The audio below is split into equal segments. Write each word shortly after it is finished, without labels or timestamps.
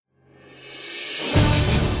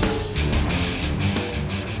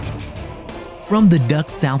From the Duck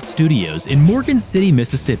South Studios in Morgan City,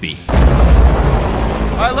 Mississippi.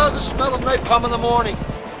 I love the smell of napalm in the morning.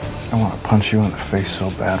 I want to punch you in the face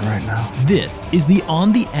so bad right now. This is the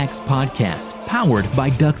On the X podcast, powered by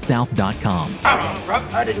DuckSouth.com.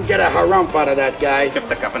 I didn't get a harumph out of that guy. Give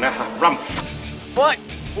the governor a harumph. What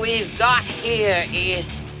we've got here is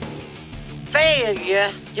failure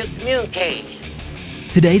to communicate.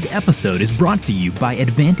 Today's episode is brought to you by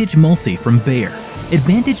Advantage Multi from Bayer.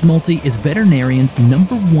 Advantage Multi is veterinarians'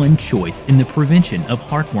 #1 choice in the prevention of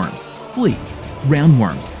heartworms, fleas,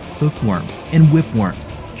 roundworms, hookworms, and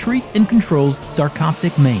whipworms. Treats and controls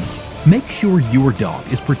sarcoptic mange. Make sure your dog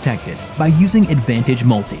is protected by using Advantage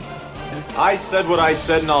Multi. I said what I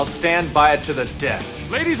said, and I'll stand by it to the death.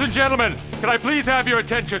 Ladies and gentlemen, can I please have your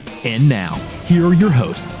attention? And now, here are your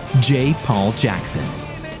hosts, J. Paul Jackson.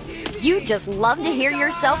 You just love to hear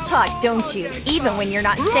yourself talk, don't you? Even when you're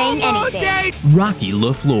not saying anything. Rocky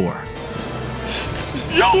LaFleur.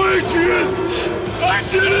 Yo, Adrian!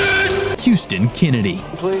 Houston Kennedy.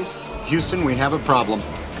 Please. Houston, we have a problem.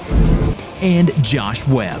 And Josh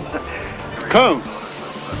Webb. Coons.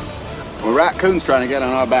 Well, raccoons trying to get on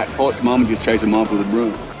our back porch. Mama just chased them off with a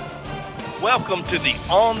broom. Welcome to the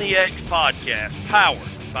On the X podcast, powered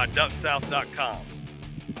by DuckSouth.com.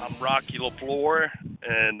 I'm Rocky LaFleur,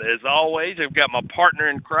 and as always, I've got my partner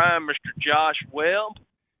in crime, Mr. Josh Webb,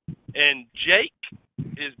 and Jake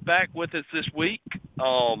is back with us this week.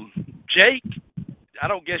 Jake, I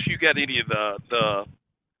don't guess you got any of the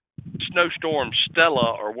snowstorm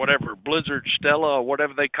Stella or whatever, Blizzard Stella or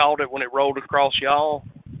whatever they called it when it rolled across y'all?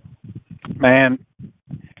 Man,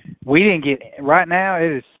 we didn't get, right now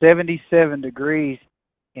it is 77 degrees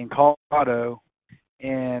in Colorado,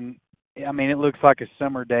 and I mean, it looks like a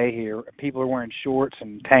summer day here. People are wearing shorts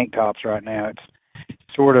and tank tops right now. It's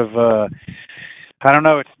sort of, I don't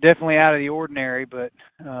know, it's definitely out of the ordinary, but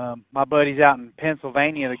my buddies out in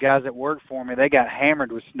Pennsylvania, the guys that work for me, they got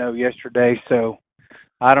hammered with snow yesterday, so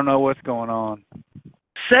I don't know what's going on.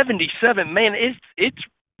 77, man, it's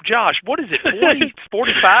Josh, what is it, 40,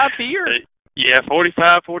 45 here? Yeah,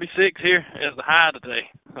 45, 46 here is the high today.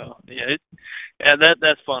 So,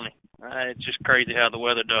 that's funny. It's just crazy how the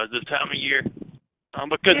weather does this time of year.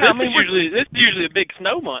 Because it's usually a big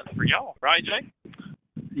snow month for y'all, right, Jay?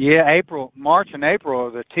 Yeah, March and April are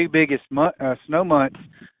the two biggest snow months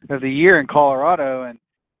of the year in Colorado, and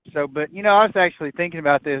so. But I was actually thinking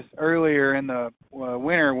about this earlier in the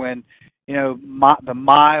winter when the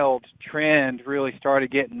mild trend really started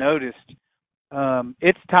getting noticed.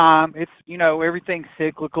 It's time. It's everything's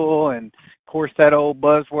cyclical, and of course that old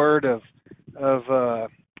buzzword of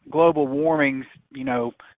global warming's,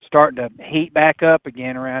 starting to heat back up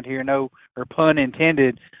again around here, no, or pun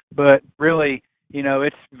intended, but really,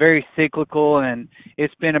 it's very cyclical, and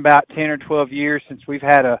it's been about 10 or 12 years since we've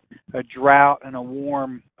had a drought and a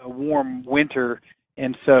warm winter,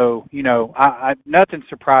 and so, nothing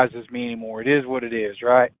surprises me anymore. It is what it is,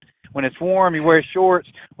 right? When it's warm, you wear shorts.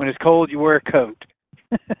 When it's cold, you wear a coat.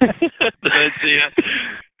 That's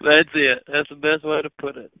it. That's the best way to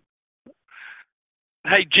put it.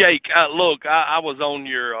 Hey, Jake, look, I was on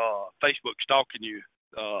your Facebook stalking you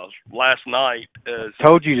last night.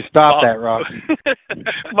 Told you to stop that, Rocky.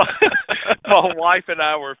 my wife and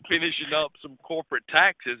I were finishing up some corporate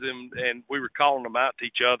taxes, and we were calling them out to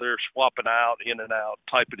each other, swapping out, in and out,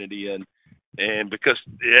 typing it in. And because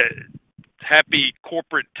happy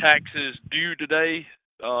corporate taxes due today,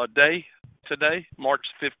 March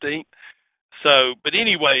 15th. So, but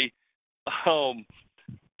anyway,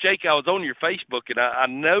 Jake, I was on your Facebook, and I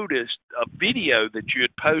noticed a video that you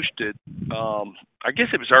had posted. I guess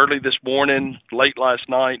it was early this morning, late last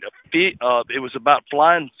night. It was about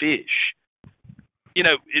flying fish.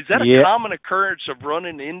 Is that a common occurrence of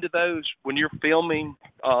running into those when you're filming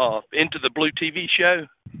Into the Blue TV show?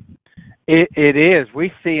 It is.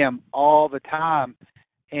 We see them all the time,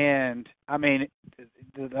 and I mean,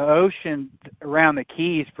 the ocean around the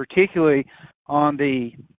Keys, particularly on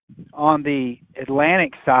the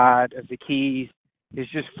Atlantic side of the Keys, is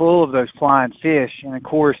just full of those flying fish, and of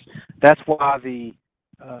course that's why the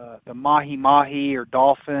mahi-mahi or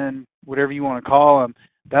dolphin, whatever you want to call them,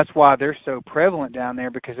 that's why they're so prevalent down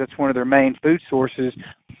there, because that's one of their main food sources.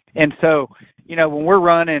 And so, when we're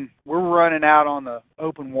running out on the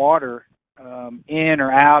open water, in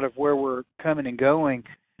or out of where we're coming and going,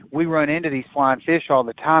 we run into these flying fish all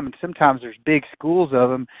the time, and sometimes there's big schools of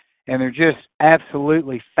them, and they're just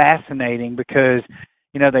absolutely fascinating because,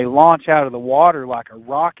 they launch out of the water like a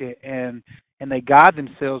rocket, and they guide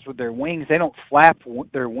themselves with their wings. They don't flap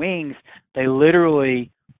their wings. They literally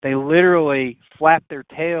flap their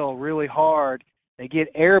tail really hard. They get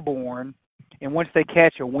airborne, and once they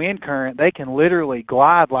catch a wind current, they can literally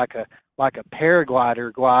glide like a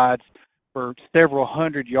paraglider glides for several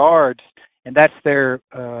hundred yards, and that's their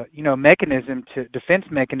defense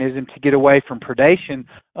mechanism to get away from predation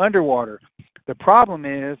underwater. The problem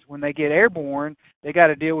is when they get airborne, they got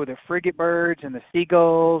to deal with the frigate birds and the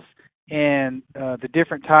seagulls and the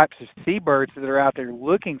different types of seabirds that are out there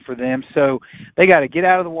looking for them. So they got to get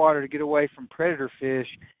out of the water to get away from predator fish,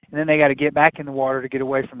 and then they got to get back in the water to get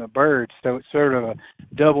away from the birds. So it's sort of a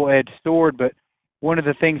double-edged sword. But one of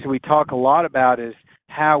the things that we talk a lot about is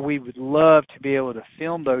how we would love to be able to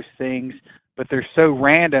film those things, but they're so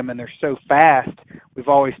random and they're so fast. We've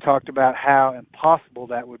always talked about how impossible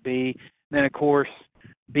that would be. And then, of course,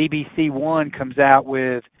 BBC One comes out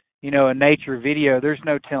with, a nature video. There's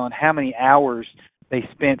no telling how many hours they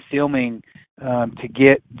spent filming to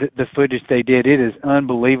get the footage they did. It is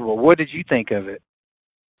unbelievable. What did you think of it?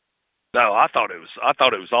 No, I thought it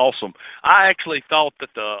was awesome. I actually thought that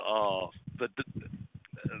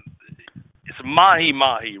it's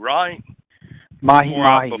mahi, right? Mahi,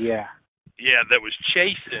 yeah. Yeah, that was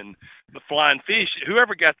chasing the flying fish.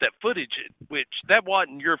 Whoever got that footage, which that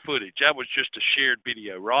wasn't your footage, that was just a shared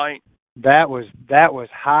video, right? That was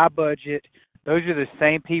high budget. Those are the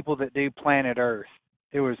same people that do Planet Earth.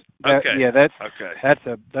 It was okay. Yeah,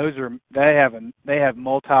 they have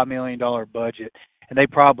multi-million-dollar budget, and they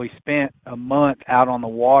probably spent a month out on the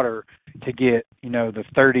water to get the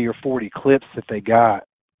 30 or 40 clips that they got.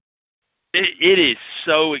 It is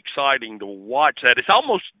so exciting to watch that. It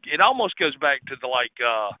almost goes back to the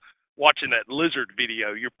watching that lizard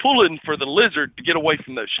video. You're pulling for the lizard to get away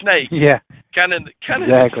from those snakes. Yeah. Kind of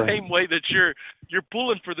exactly. The same way that you're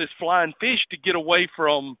pulling for this flying fish to get away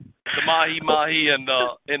from the mahi and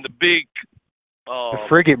the big the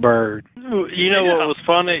frigate bird. What was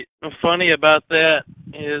funny about that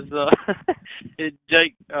is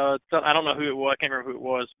Jake, I don't know who it was, I can't remember who it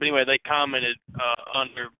was, but anyway, they commented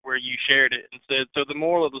under where you shared it and said, so the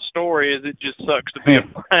moral of the story is it just sucks to be a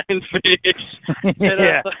flying fish.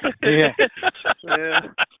 Yeah.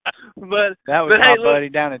 But that was my buddy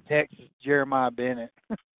down in Texas, Jeremiah Bennett.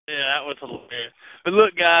 Yeah, that was hilarious. But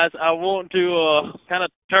look, guys, I want to kind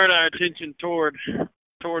of turn our attention toward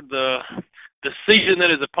the season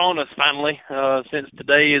that is upon us finally, since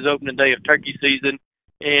today is opening day of turkey season,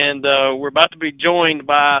 and we're about to be joined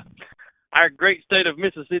by our great state of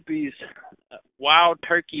Mississippi's Wild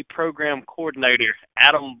Turkey Program Coordinator,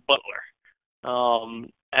 Adam Butler.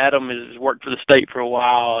 Adam has worked for the state for a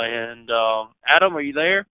while, and Adam, are you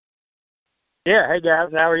there? Yeah, hey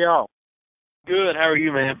guys, how are y'all? Good, how are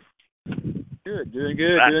you, man? Good, doing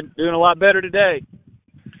good, doing a lot better today.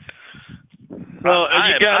 Well,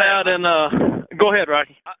 you got out and go ahead,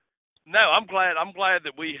 Rocky. No, I'm glad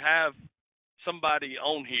that we have somebody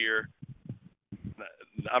on here.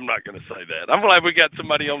 I'm not going to say that. I'm glad we got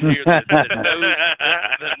somebody on here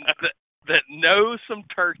that knows some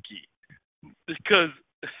turkey, because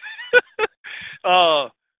I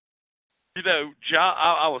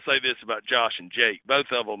will say this about Josh and Jake.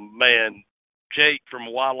 Both of them, man. Jake from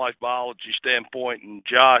a wildlife biology standpoint, and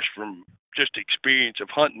Josh from just experience of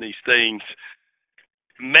hunting these things.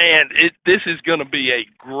 Man, this is going to be a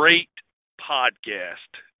great podcast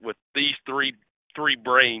with these three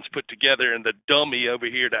brains put together and the dummy over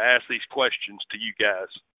here to ask these questions to you guys.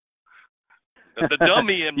 The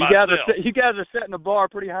dummy and myself. You guys are setting the bar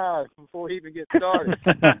pretty high before we even get started.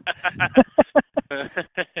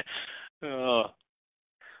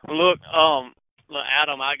 Look,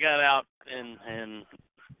 Adam, I got out and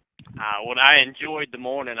when I enjoyed the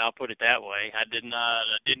morning, I'll put it that way. I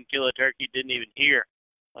didn't kill a turkey, didn't even hear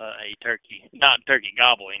a turkey, not turkey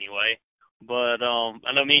gobble anyway. But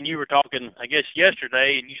I know me and you were talking, I guess,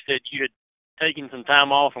 yesterday, and you said you had taken some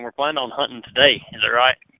time off and were planning on hunting today. Is that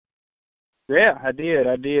right? Yeah, I did.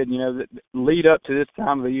 The lead up to this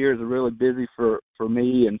time of the year is really busy for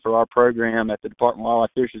me and for our program at the Department of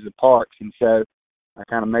Wildlife, Fisheries, and Parks, and so I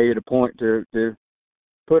kind of made it a point to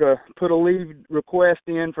put a leave request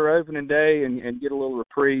in for opening day and get a little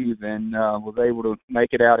reprieve, and was able to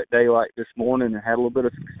make it out at daylight this morning and had a little bit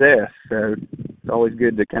of success. So it's always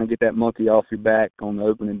good to kind of get that monkey off your back on the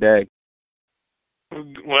opening day.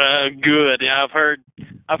 Well, good. Yeah, I've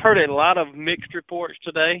heard a lot of mixed reports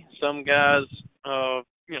today. Some guys,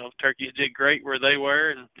 turkeys did great where they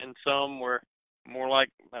were, and some were more like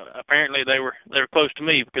apparently they were close to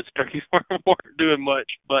me because turkeys weren't doing much.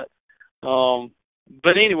 But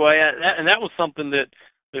anyway, that was something that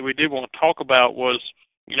we did want to talk about was,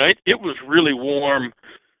 it was really warm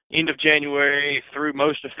end of January through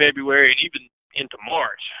most of February and even into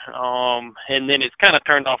March. And then it's kind of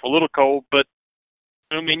turned off a little cold, but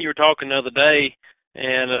I mean, you were talking the other day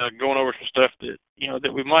and going over some stuff that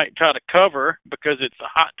that we might try to cover because it's a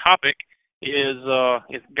hot topic. Is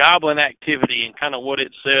gobbling activity and kind of what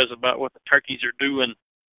it says about what the turkeys are doing.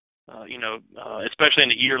 Especially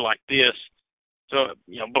in a year like this. So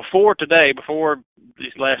before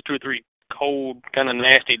these last 2 or 3 cold, kind of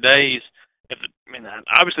nasty days,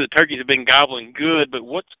 obviously the turkeys have been gobbling good, but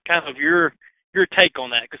what's kind of your take on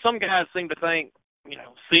that? Because some guys seem to think,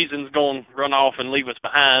 season's going to run off and leave us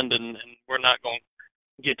behind, and we're not going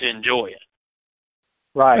to get to enjoy it.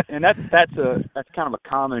 Right, and that's kind of a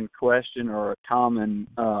common question or a common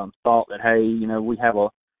thought that, hey, we have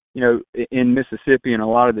in Mississippi and a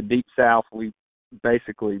lot of the deep South, we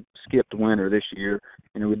basically skipped winter this year.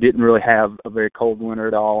 We didn't really have a very cold winter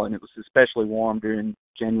at all, and it was especially warm during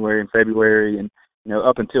January and February and,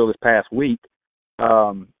 up until this past week.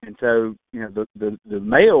 And so, the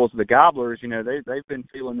males, the gobblers, they've been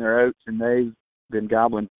feeling their oats and they've been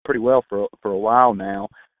gobbling pretty well for a while now.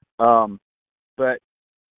 But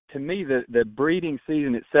to me, the breeding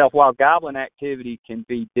season itself, while gobbling activity can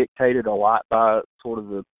be dictated a lot by sort of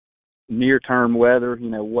the near-term weather,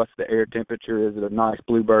 what's the air temperature? Is it a nice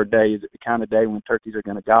bluebird day? Is it the kind of day when turkeys are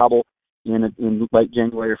going to gobble in late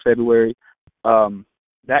January or February?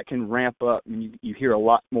 That can ramp up, and you hear a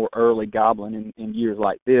lot more early gobbling in years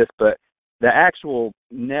like this. But the actual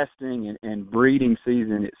nesting and breeding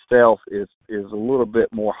season itself is a little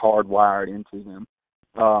bit more hardwired into them.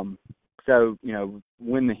 So,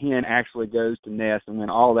 when the hen actually goes to nest and when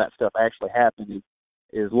all that stuff actually happens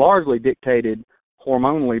is largely dictated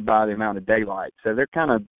hormonally by the amount of daylight. So they're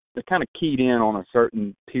kind of keyed in on a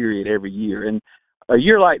certain period every year. And a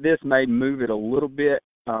year like this may move it a little bit.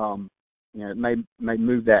 It may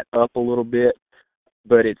move that up a little bit,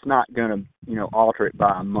 but it's not going to, alter it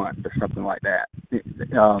by a month or something like that.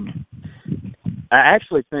 I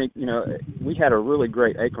actually think, we had a really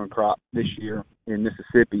great acorn crop this year in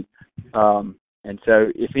Mississippi. And so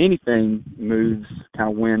if anything moves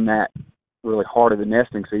kind of when that really heart of the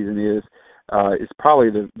nesting season is probably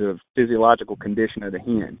the physiological condition of the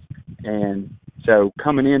hen. And so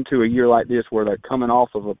coming into a year like this where they're coming off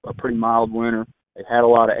of a pretty mild winter, they've had a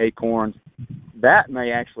lot of acorns, that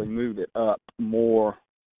may actually move it up more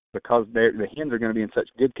because the hens are going to be in such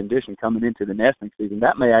good condition coming into the nesting season.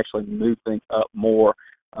 That may actually move things up more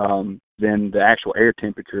than the actual air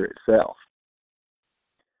temperature itself.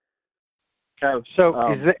 So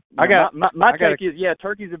is it? My take is,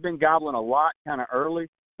 turkeys have been gobbling a lot kind of early,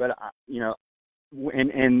 but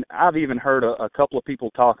and I've even heard a couple of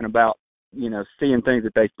people talking about seeing things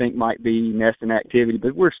that they think might be nesting activity,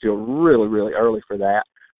 but we're still really, really early for that.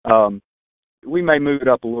 We may move it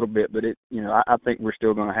up a little bit, but I think we're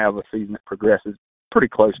still going to have a season that progresses pretty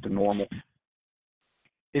close to normal.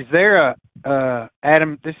 Is there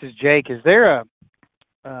Adam? This is Jake. Is there a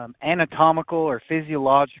anatomical or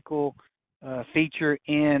physiological feature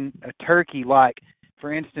in a turkey, like,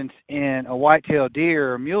 for instance, in a white-tailed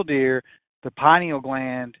deer or mule deer, the pineal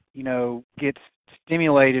gland, gets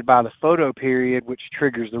stimulated by the photoperiod, which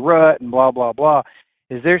triggers the rut and blah, blah, blah.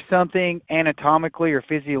 Is there something anatomically or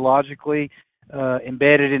physiologically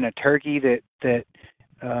embedded in a turkey that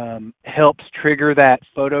helps trigger that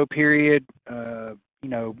photoperiod,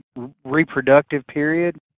 reproductive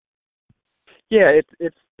period? Yeah,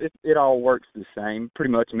 it all works the same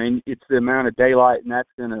pretty much. I mean, it's the amount of daylight, and that's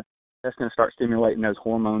gonna start stimulating those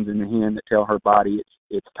hormones in the hen that tell her body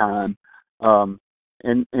it's time.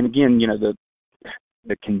 And again,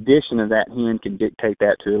 the condition of that hen can dictate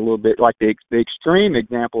that to a little bit. Like the extreme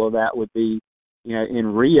example of that would be,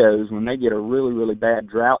 in Rios, when they get a really, really bad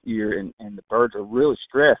drought year and the birds are really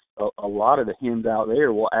stressed, a lot of the hens out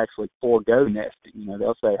there will actually forego nesting.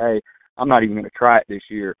 They'll say, hey, I'm not even going to try it this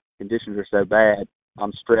year. Conditions are so bad.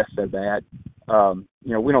 I'm stressed so bad.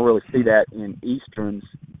 We don't really see that in Easterns.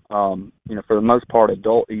 For the most part,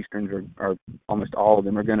 adult Easterns are almost all of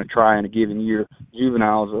them are going to try in a given year.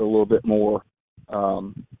 Juveniles are a little bit more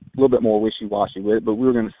wishy-washy with it, but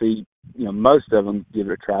we're going to see, most of them give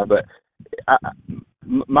it a try. But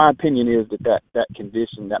my opinion is that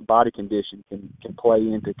condition, that body condition, can play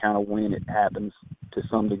into kind of when it happens to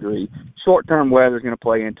some degree. Short-term weather is going to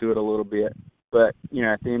play into it a little bit, but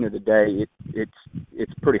at the end of the day,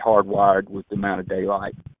 it's pretty hardwired with the amount of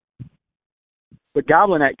daylight. But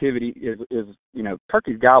gobbling activity is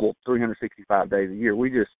turkeys gobble 365 days a year. We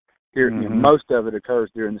just hear most of it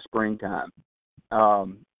occurs during the springtime.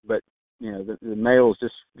 But the males,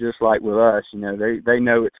 just like with us, they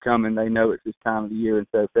know it's coming. They know it's this time of the year, and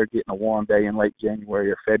so if they're getting a warm day in late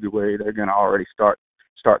January or February, they're going to already start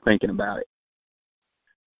thinking about it.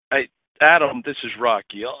 Hey, Adam, this is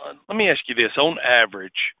Rocky. Let me ask you this: on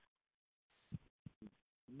average,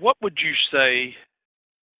 what would you say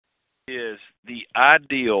is the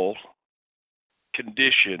ideal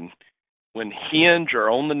condition when hens are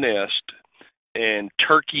on the nest and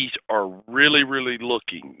turkeys are really, really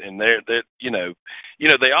looking, and they're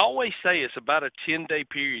they always say it's about a 10-day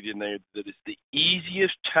period in there that is the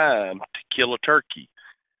easiest time to kill a turkey.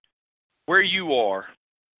 Where you are,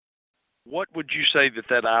 what would you say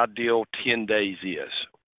that ideal 10 days is?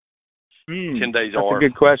 10 days that's are. That's a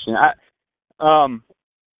good question.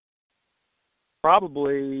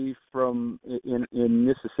 Probably from in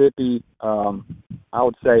Mississippi, I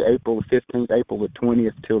would say April the 15th, April the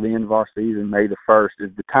 20th till the end of our season, May the 1st,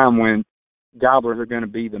 is the time when gobblers are going to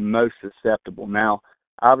be the most susceptible. Now,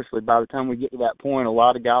 obviously, by the time we get to that point, a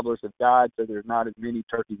lot of gobblers have died, so there's not as many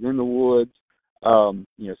turkeys in the woods.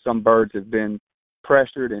 Some birds have been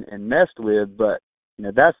pressured and messed with, but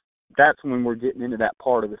that's when we're getting into that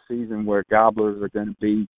part of the season where gobblers are going to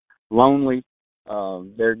be lonely.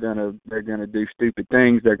 They're gonna do stupid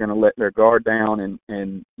things. They're gonna let their guard down,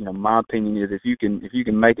 and my opinion is if you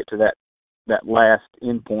can make it to that last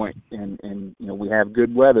end point, and we have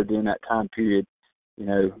good weather during that time period,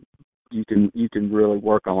 you can really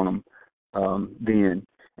work on them then.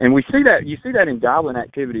 And you see that in gobbling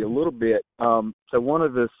activity a little bit. So one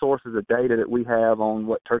of the sources of data that we have on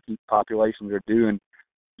what turkey populations are doing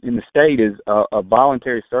in the state is a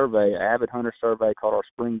voluntary survey, an avid hunter survey called our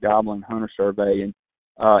Spring Gobbling Hunter Survey. And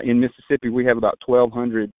in Mississippi, we have about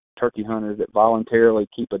 1,200 turkey hunters that voluntarily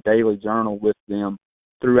keep a daily journal with them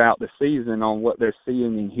throughout the season on what they're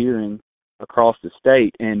seeing and hearing across the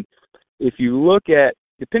state. And if you look at,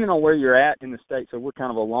 depending on where you're at in the state, so we're kind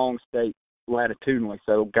of a long state latitudinally,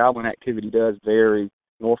 so gobbling activity does vary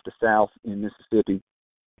north to south in Mississippi.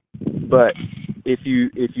 But if you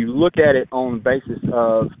look at it on the basis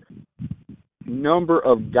of number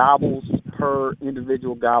of gobbles per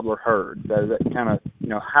individual gobbler herd, so that kind of,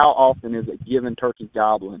 how often is a given turkey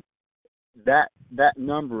gobbling, that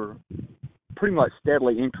number pretty much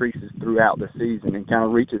steadily increases throughout the season and kind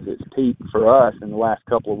of reaches its peak for us in the last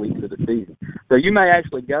couple of weeks of the season. So you may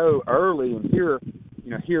actually go early and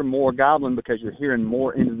hear more gobbling because you're hearing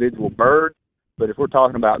more individual birds, but if we're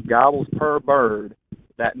talking about gobbles per bird,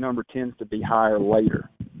 that number tends to be higher later,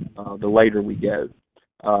 the later we go.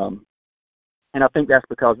 And I think that's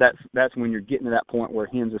because that's when you're getting to that point where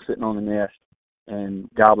hens are sitting on the nest and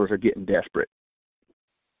gobblers are getting desperate.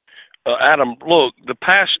 Adam, look,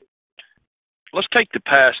 let's take the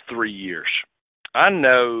past 3 years. I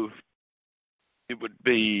know it would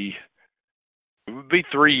be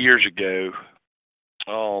 3 years ago,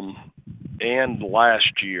 and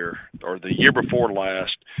last year, or the year before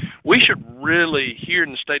last, we should really, here in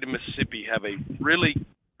the state of Mississippi, have a really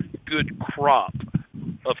good crop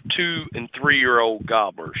of 2- and 3-year-old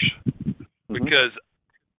gobblers. Because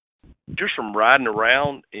just from riding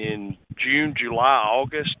around in June, July,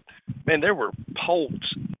 August, man, there were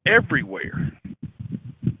poults everywhere.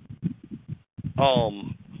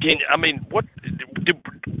 What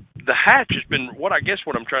the hatch has been? What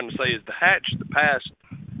I'm trying to say is the hatch the past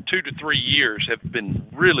 2 to 3 years have been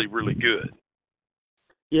really, really good.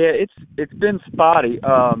 Yeah, it's been spotty.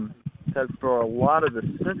 So for a lot of the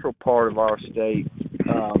central part of our state,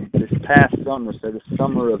 this past summer, so the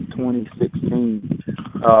summer of 2016,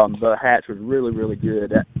 the hatch was really, really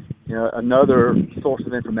good. Another source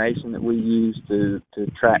of information that we use to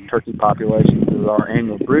track turkey populations is our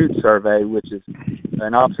annual brood survey, which is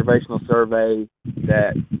an observational survey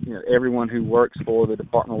that everyone who works for the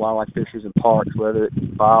Department of Wildlife, Fisheries, and Parks, whether it's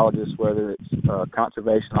biologists, whether it's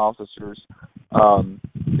conservation officers,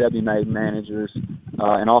 WMA managers,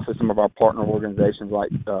 and also some of our partner organizations like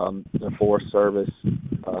the Forest Service,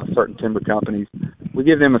 certain timber companies. We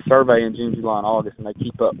give them a survey in June, July, and August, and they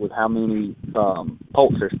keep up with how many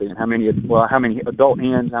poults they're seeing, how many adult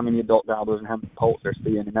hens, how many adult gobblers, and how many poults they're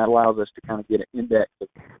seeing, and that allows us to kind of get an index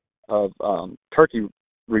of turkey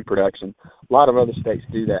reproduction. A lot of other states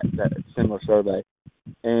do that similar survey.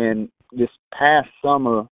 And this past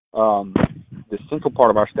summer, the central part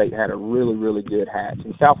of our state had a really, really good hatch.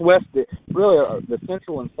 And southwest, the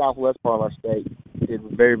central and southwest part of our state did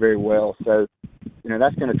very, very well. So,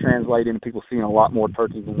 that's going to translate into people seeing a lot more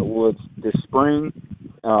turkeys in the woods this spring.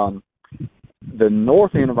 The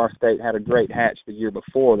north end of our state had a great hatch the year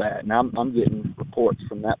before that, and I'm getting reports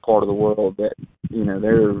from that part of the world that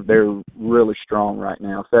they're really strong right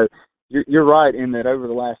now. So you're right in that over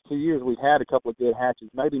the last 2 years we've had a couple of good hatches,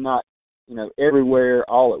 maybe not everywhere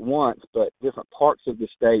all at once, but different parts of the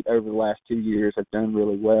state over the last 2 years have done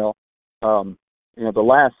really well. The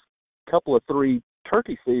last couple of 3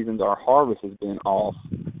 turkey seasons our harvest has been off,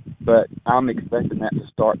 but I'm expecting that to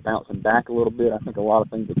start bouncing back a little bit. I think a lot of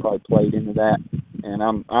things have probably played into that, and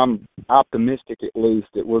I'm optimistic at least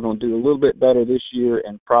that we're going to do a little bit better this year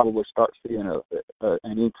and probably start seeing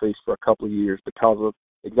an increase for a couple of years because of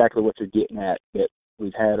exactly what you're getting at, that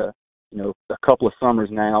we've had a couple of summers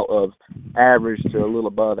now of average to a little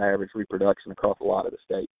above average reproduction across a lot of the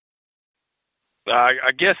state.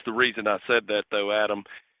 I guess the reason I said that, though, Adam,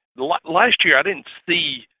 last year I didn't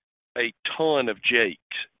see a ton of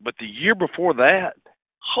jakes, but the year before that,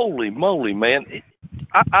 holy moly, man,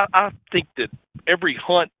 I think that every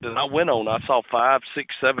hunt that I went on, I saw 5,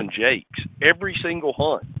 6, 7 jakes, every single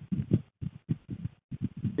hunt.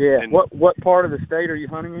 Yeah, and what part of the state are you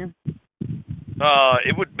hunting in?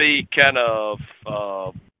 It would be kind of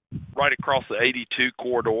right across the 82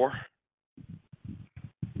 corridor.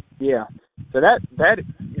 Yeah, so that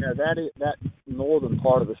northern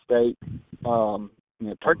part of the state,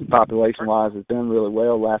 turkey population wise has done really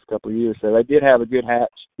well the last couple of years. So they did have a good hatch.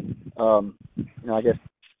 I guess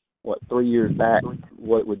 3 years back,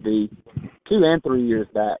 what it would be 2 and 3 years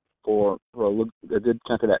back for a good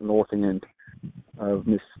chunk of that north end of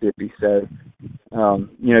Mississippi. So,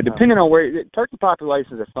 depending on where turkey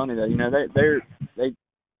populations are funny though. They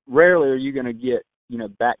rarely are you going to get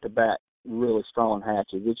back to back really strong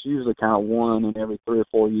hatches. It's usually kind of one in every 3 or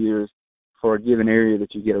 4 years for a given area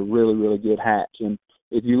that you get a really, really good hatch. And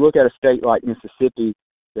if you look at a state like Mississippi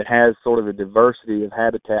that has sort of the diversity of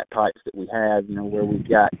habitat types that we have, where we've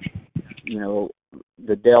got,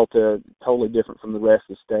 the Delta totally different from the rest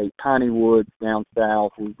of the state, piney woods down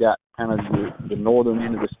south. We've got kind of the northern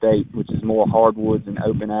end of the state, which is more hardwoods and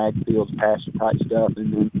open ag fields, pasture type stuff,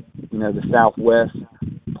 and then the southwest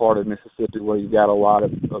part of Mississippi where you've got a lot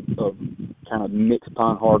of kind of mixed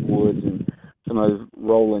pine hardwoods and some of those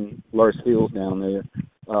rolling lush hills down there.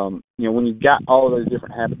 When you've got all of those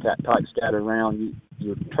different habitat types scattered around,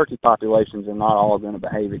 your turkey populations are not all going to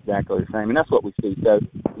behave exactly the same, and that's what we see. So,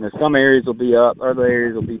 some areas will be up, other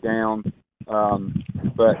areas will be down,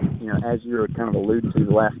 but, as you're kind of alluding to,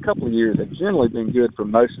 the last couple of years have generally been good for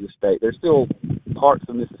most of the state. There's still parts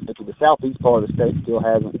of Mississippi, the southeast part of the state still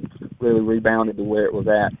hasn't really rebounded to where it was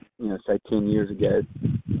at, say 10 years ago.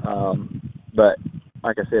 But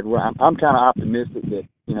like I said, I'm kind of optimistic that,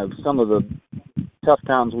 some of the tough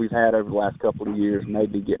times we've had over the last couple of years may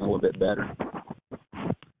be getting a little bit better.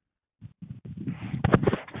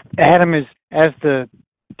 Adam, as the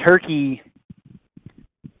turkey,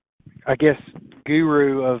 I guess,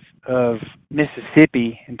 guru of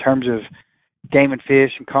Mississippi in terms of game and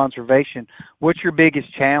fish and conservation, what's your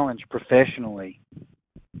biggest challenge professionally?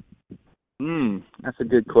 That's a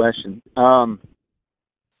good question. Long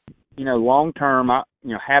term,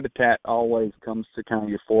 habitat always comes to kind of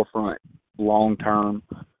your forefront long term.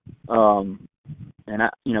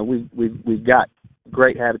 We've got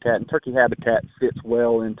great habitat, and turkey habitat fits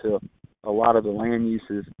well into a lot of the land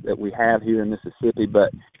uses that we have here in Mississippi,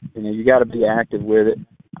 but you got to be active with it.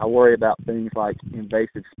 I worry about things like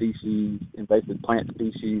invasive species, invasive plant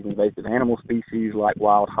species, invasive animal species like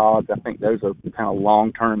wild hogs. I think those are kind of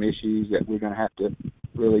long-term issues that we're going to have to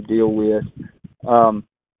really deal with.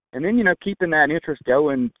 And then, keeping that interest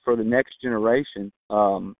going for the next generation.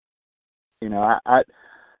 I'm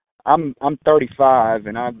 35,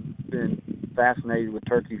 and I've been fascinated with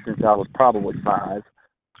turkeys since I was probably 5.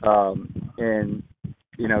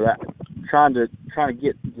 Trying to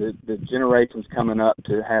get the generations coming up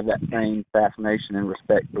to have that same fascination and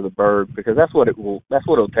respect for the bird, because that's what it'll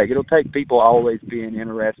take. It'll take people always being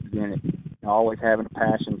interested in it, always having a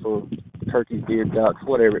passion for turkeys, deer, ducks,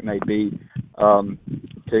 whatever it may be,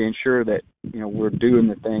 to ensure that we're doing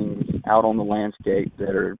the things out on the landscape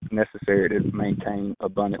that are necessary to maintain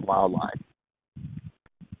abundant wildlife.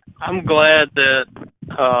 I'm glad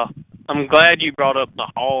you brought up the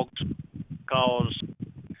hogs, because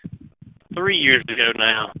 3 years ago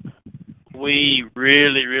now, we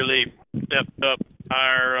really, really stepped up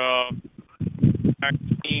our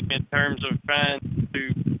team in terms of trying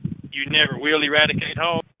to. You never will eradicate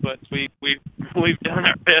hogs, but we've done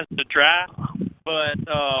our best to try. But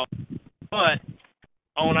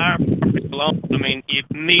on our property alone,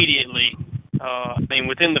 immediately,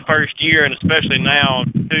 within the first year, and especially now,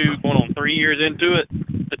 2 going on 3 years into it,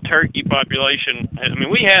 the turkey population.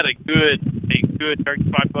 We had a good turkey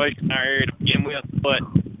population in our area to begin with, but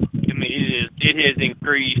it has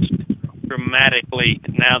increased dramatically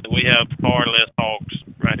now that we have far less hogs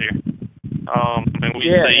right here.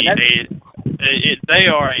 They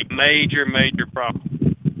are a major problem.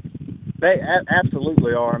 They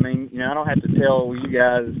absolutely are. I don't have to tell you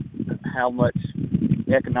guys how much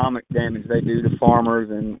economic damage they do to farmers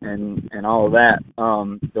and all of that.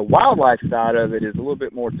 The wildlife side of it is a little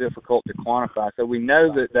bit more difficult to quantify. So we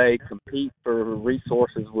know that they compete for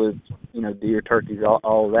resources with, deer, turkeys,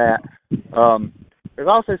 all of that. There's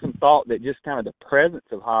also some thought that just kind of the presence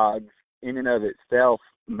of hogs in and of itself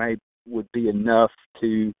would be enough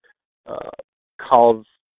to cause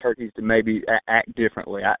turkeys to maybe act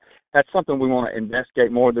differently. That's something we want to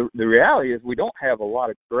investigate more. The reality is we don't have a lot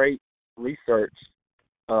of great research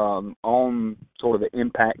on sort of the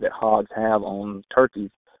impact that hogs have on turkeys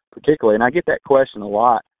particularly, and I get that question a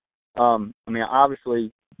lot.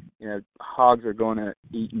 Obviously, hogs are going to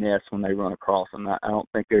eat nests when they run across them. I don't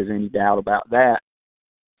think there's any doubt about that.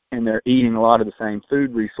 And they're eating a lot of the same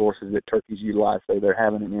food resources that turkeys utilize, so they're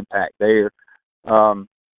having an impact there.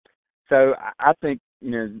 So I think,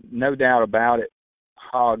 no doubt about it,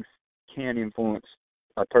 hogs can influence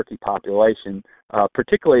a turkey population,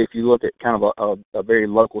 particularly if you look at kind of a very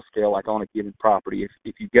local scale, like on a given property.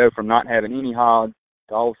 If you go from not having any hogs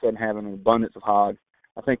to all of a sudden having an abundance of hogs,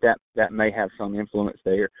 I think that may have some influence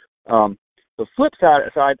there. The flip side,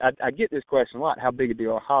 so I get this question a lot, how big a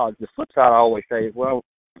deal are hogs? The flip side I always say is, well,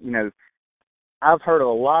 I've heard of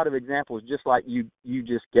a lot of examples just like you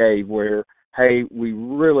just gave where, hey, we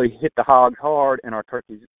really hit the hogs hard and our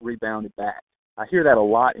turkeys rebounded back. I hear that a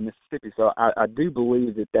lot in Mississippi, so I do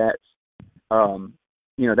believe that's,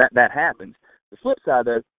 that happens. The flip side,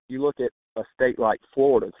 though, you look at a state like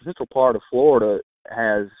Florida. The central part of Florida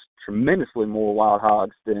has tremendously more wild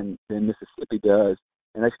hogs than Mississippi does,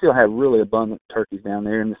 and they still have really abundant turkeys down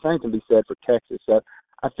there, and the same can be said for Texas. So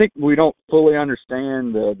I think we don't fully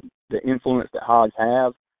understand the influence that hogs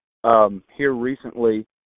have. Here recently,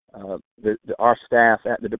 our staff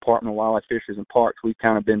at the Department of Wildlife, Fisheries, and Parks, we've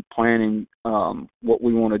kind of been planning what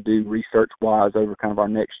we want to do research-wise over kind of our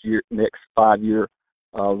next 5-year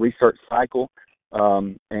research cycle,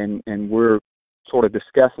 and we're sort of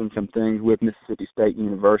discussing some things with Mississippi State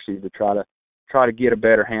University to try to get a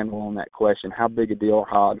better handle on that question. How big a deal are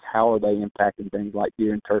hogs? How are they impacting things like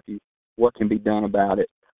deer and turkey? What can be done about it?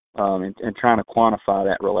 And trying to quantify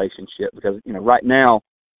that relationship, because right now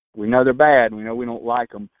we know they're bad, we know we don't like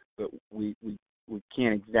them, but we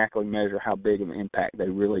can't exactly measure how big of an impact they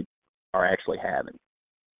really are actually having.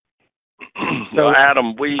 So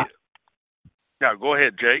Adam, go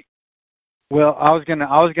ahead, Jake. Well, I was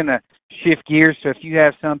gonna shift gears. So if you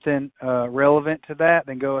have something relevant to that,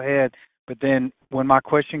 then go ahead. But then when my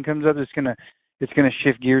question comes up, it's gonna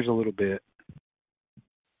shift gears a little bit.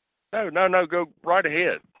 No, go right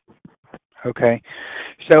ahead. Okay.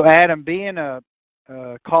 So, Adam, being a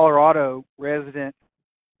Colorado resident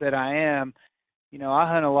that I am, I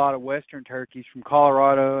hunt a lot of western turkeys from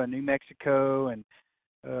Colorado and New Mexico and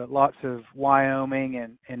lots of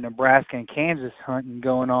Wyoming and Nebraska and Kansas hunting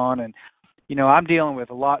going on. And, I'm dealing with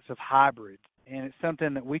lots of hybrids. And it's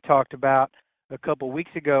something that we talked about a couple of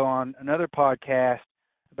weeks ago on another podcast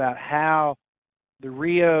about how the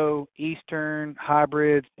Rio Eastern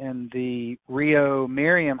hybrids and the Rio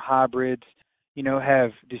Merriam hybrids,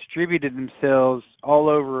 have distributed themselves all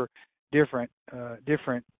over different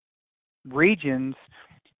regions.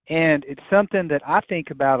 And it's something that I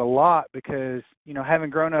think about a lot because, having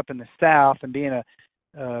grown up in the South and being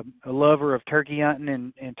a lover of turkey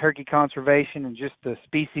hunting and turkey conservation and just the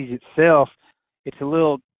species itself, it's a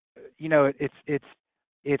little,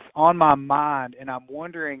 it's on my mind, and I'm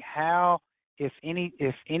wondering how, if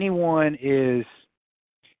anyone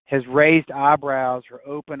has raised eyebrows or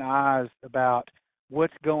open eyes about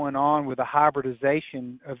what's going on with the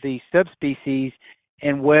hybridization of these subspecies,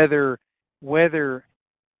 and whether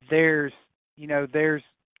there's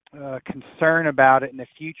concern about it in the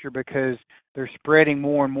future because they're spreading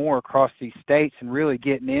more and more across these states and really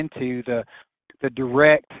getting into the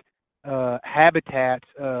direct habitats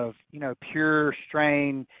of pure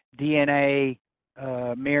strain DNA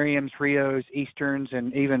Merriam's, Rios, Easterns,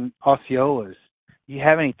 and even Osceolas. Do you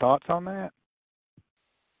have any thoughts on that?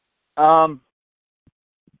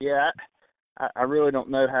 Yeah, I really don't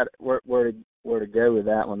know where to go with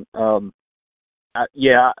that one.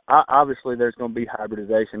 Obviously there's going to be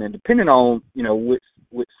hybridization, and depending on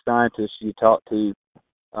which scientists you talk to,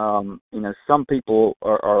 some people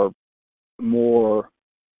are more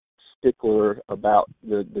stickler about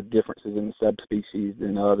the differences in the subspecies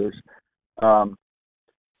than others.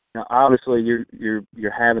 Now, obviously, you're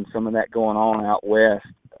having some of that going on out west,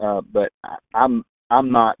 but I'm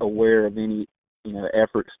not aware of any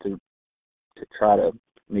efforts to try to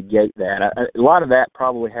negate that. A lot of that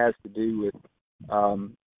probably has to do with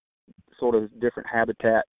sort of different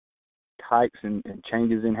habitat types and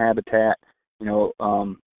changes in habitat.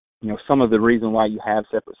 some of the reason why you have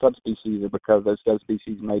separate subspecies are because those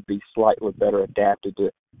subspecies may be slightly better adapted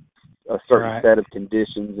to a certain set of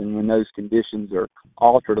conditions, and when those conditions are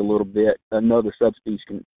altered a little bit, another subspecies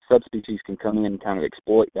can come in and kind of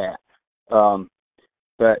exploit that.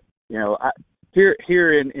 But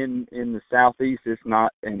here in the southeast, it's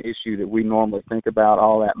not an issue that we normally think about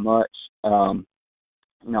all that much.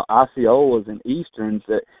 Osceolas and easterns,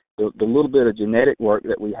 that the little bit of genetic work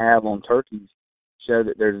that we have on turkeys show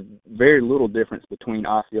that there's very little difference between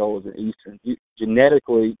Osceolas and easterns.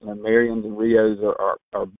 Genetically, Merriams and Rios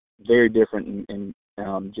are very different and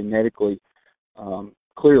genetically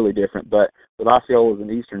clearly different, but with Osceolas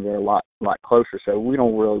and easterns, they're a lot closer. So we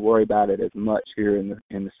don't really worry about it as much here in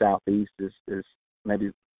the southeast as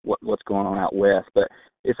maybe what's going on out west. But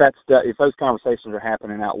if those conversations are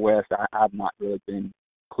happening out west, I've not really been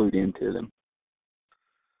clued into them.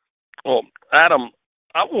 Well, Adam,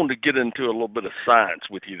 I wanted to get into a little bit of science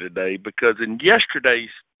with you today, because in yesterday's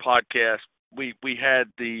podcast, we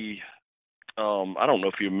had the, I don't know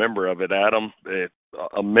if you're a member of it, Adam,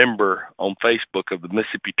 a member on Facebook of the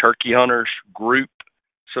Mississippi Turkey Hunters group.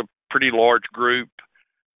 It's a pretty large group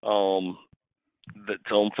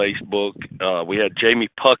that's on Facebook. We had Jamie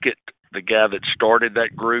Puckett, the guy that started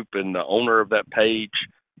that group and the owner of that page,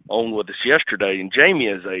 on with us yesterday. And Jamie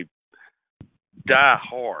is a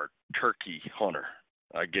die-hard turkey hunter,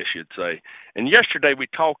 I guess you'd say. And yesterday we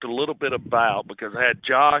talked a little bit about, because I had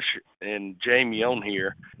Josh and Jamie on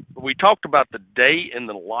here, we talked about the day in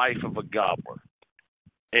the life of a gobbler.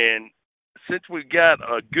 And since we've got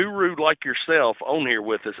a guru like yourself on here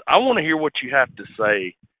with us, I want to hear what you have to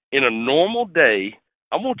say. In a normal day,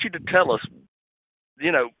 I want you to tell us,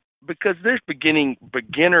 because there's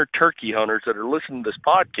beginner turkey hunters that are listening to this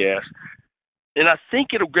podcast, and I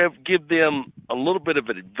think it'll give them a little bit of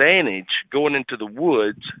an advantage going into the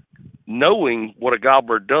woods, knowing what a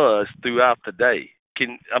gobbler does throughout the day.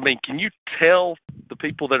 Can you tell the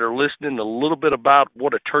people that are listening a little bit about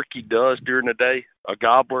what a turkey does during the day, a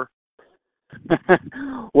gobbler?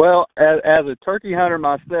 Well, as a turkey hunter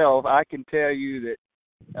myself, I can tell you that,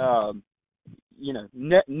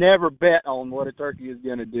 never bet on what a turkey is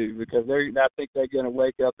going to do, because I think they're going to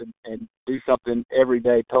wake up and do something every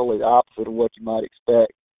day totally the opposite of what you might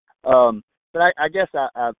expect. But I guess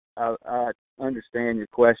I understand your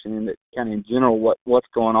question, and that kind of in general what's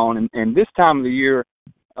going on. And this time of the year,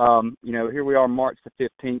 here we are, March the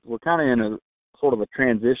 15th. We're kind of in a sort of a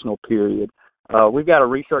transitional period. We've got a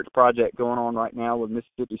research project going on right now with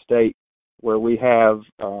Mississippi State, where we have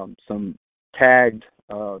some tagged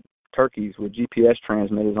turkeys with GPS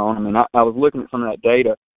transmitters on them. And I was looking at some of that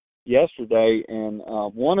data yesterday, and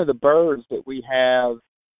one of the birds that we have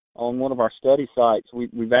on one of our study sites,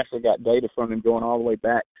 we've actually got data from him going all the way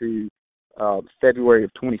back to February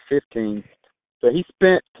of 2015. So he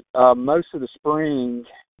spent most of the spring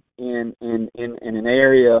in an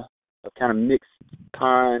area of kind of mixed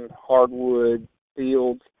pine, hardwood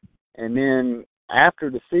fields, and then after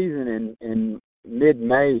the season in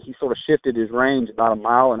mid-May, he sort of shifted his range about 1.5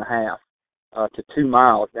 miles to 2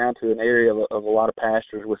 miles, down to an area of a lot of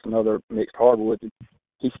pastures with some other mixed hardwoods.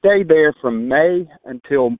 He stayed there from May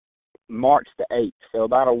until March the 8th, so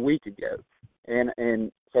about a week ago.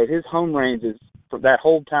 And so his home range is, for that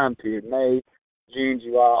whole time period, May, June,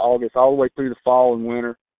 July, August, all the way through the fall and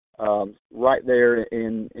winter, right there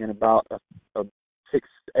in about a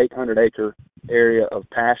 600-800 acre area of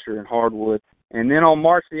pasture and hardwood. And then on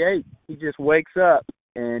March the 8th, he just wakes up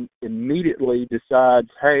and immediately decides,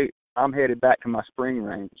 hey, I'm headed back to my spring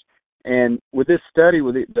range. And with this study,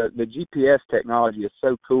 with the GPS technology is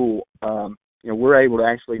so cool. We're able to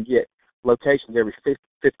actually get locations every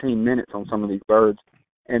 15 minutes on some of these birds.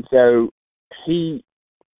 And so he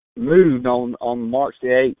moved on March the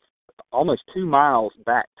 8th almost 2 miles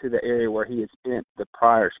back to the area where he had spent the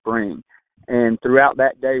prior spring. And throughout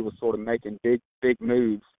that day was sort of making big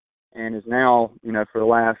moves, and is now, for the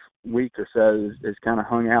last week or so, is kind of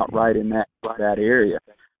hung out right in that area.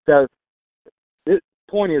 So the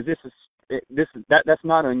point is, that's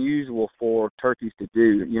not unusual for turkeys to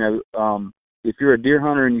do. If you're a deer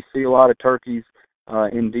hunter and you see a lot of turkeys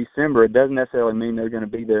in December, it doesn't necessarily mean they're going to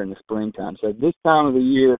be there in the springtime. So this time of the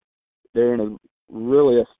year, they're in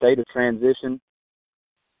really a state of transition.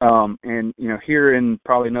 And here in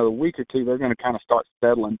probably another week or two, they're going to kind of start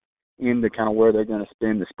settling into kind of where they're going to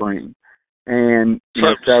spend the spring. And so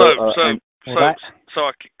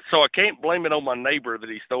I can't blame it on my neighbor that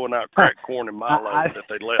he's throwing out cracked corn in my load that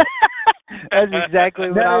they left. That's exactly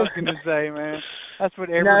what I was going to say, man. That's what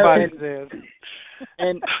everybody says.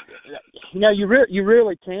 And you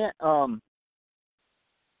really can't.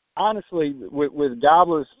 honestly, with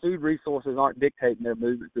gobblers, food resources aren't dictating their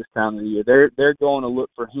movements this time of the year. They're going to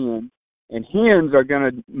look for hens, and hens are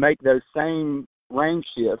going to make those same range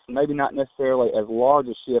shifts, maybe not necessarily as large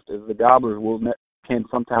a shift as the gobblers can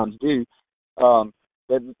sometimes do. But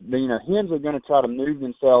hens are going to try to move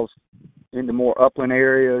themselves into more upland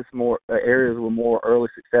areas, more areas with more early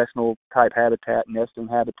successional type habitat, nesting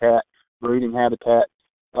habitat, breeding habitat.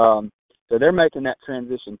 So they're making that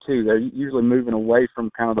transition too. They're usually moving away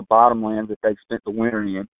from kind of the bottomlands that they've spent the winter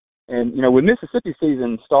in. And, with Mississippi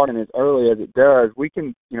season starting as early as it does, we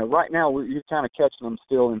can, right now you're kind of catching them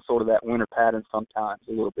still in sort of that winter pattern sometimes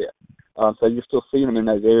a little bit. So you're still seeing them in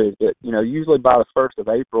those areas. But, usually by the 1st of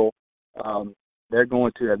April, they're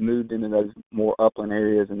going to have moved into those more upland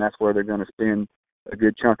areas, and that's where they're going to spend a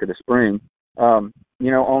good chunk of the spring. On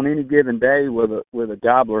any given day with a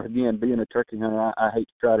gobbler, again, being a turkey hunter, I hate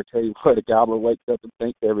to try to tell you what a gobbler wakes up and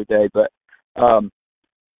thinks every day, but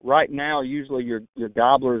right now, usually your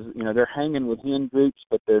gobblers, they're hanging with hen groups,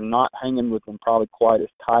 but they're not hanging with them probably quite as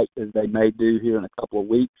tight as they may do here in a couple of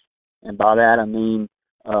weeks. And by that, I mean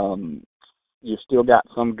you still got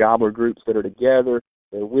some gobbler groups that are together.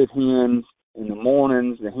 They're with hens in the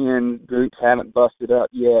mornings. The hen groups haven't busted up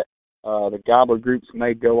yet. The gobbler groups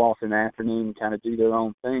may go off in the afternoon and kind of do their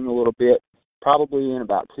own thing a little bit. Probably in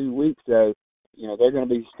about 2 weeks, though, they're going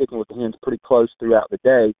to be sticking with the hens pretty close throughout the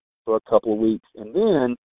day for a couple of weeks. And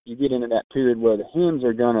then you get into that period where the hens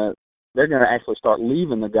they're going to actually start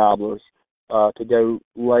leaving the gobblers to go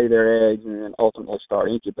lay their eggs and then ultimately start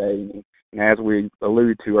incubating. And as we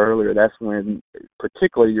alluded to earlier, that's when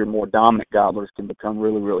particularly your more dominant gobblers can become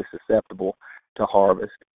really, really susceptible to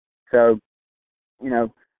harvest. So,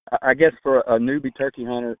 I guess for a newbie turkey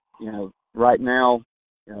hunter, right now,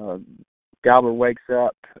 gobbler wakes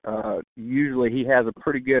up. Usually he has a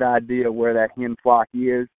pretty good idea where that hen flock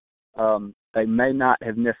is. They may not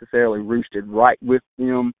have necessarily roosted right with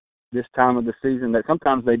them this time of the season. That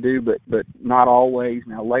sometimes they do, but not always.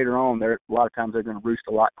 Now later on, a lot of times they're going to roost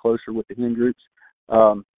a lot closer with the hen groups.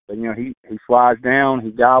 But he flies down,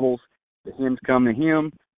 he gobbles, the hens come to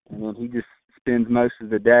him, and then he just spends most of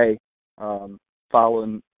the day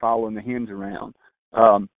following the hens around.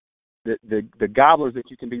 The gobblers that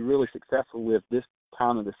you can be really successful with this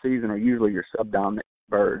time of the season are usually your subdominant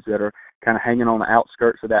birds that are kind of hanging on the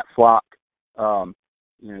outskirts of that flock. They're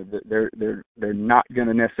not going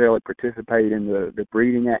to necessarily participate in the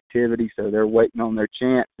breeding activity, so they're waiting on their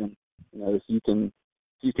chance. And if you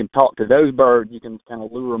can talk to those birds, you can kind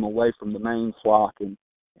of lure them away from the main flock and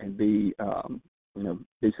be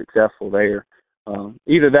successful there.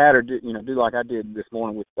 Either that or do like I did this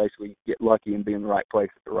morning, which basically get lucky and be in the right place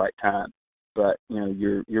at the right time. But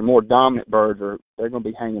your more dominant birds they're going to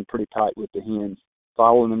be hanging pretty tight with the hens,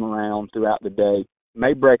 following them around throughout the day.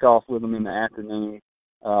 May break off with them in the afternoon,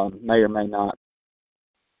 may or may not.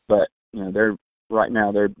 But they're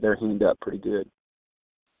henned up pretty good.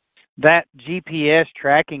 That GPS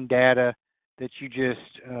tracking data that you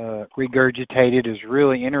just regurgitated is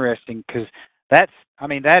really interesting because that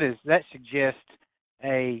suggests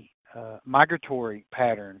a migratory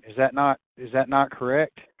pattern. Is that not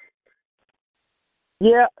correct?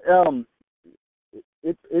 Yeah,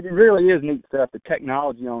 it really is neat stuff. The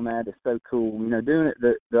technology on that is so cool. Doing it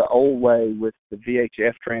the old way with the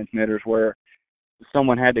VHF transmitters, where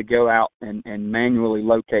someone had to go out and manually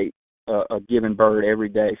locate a given bird every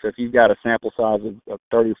day. So if you've got a sample size of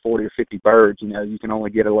 30 or 40 or 50 birds, you can only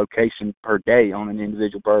get a location per day on an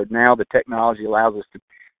individual bird. Now the technology allows us to,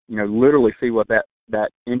 literally see what that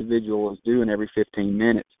individual is doing every 15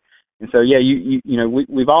 minutes. And so, yeah,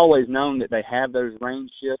 we've always known that they have those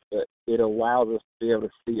range shifts, but it allows us to be able to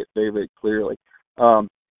see it very, very clearly. So,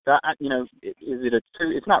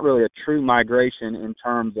 it's not really a true migration in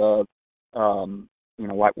terms of,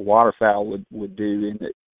 like waterfowl would do in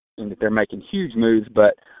that they're making huge moves,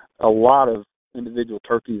 but a lot of individual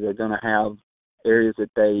turkeys are going to have areas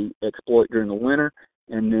that they exploit during the winter,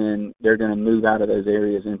 and then they're going to move out of those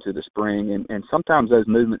areas into the spring, and sometimes those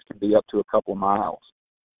movements can be up to a couple of miles.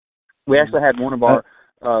 We actually had one of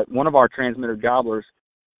our transmitter gobblers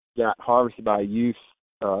got harvested by a youth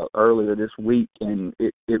earlier this week, and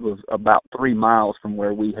it was about 3 miles from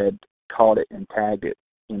where we had caught it and tagged it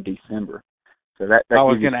in December. So that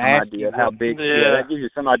gives you some idea of how big. Yeah, that gives you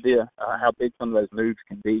some idea how big some of those moves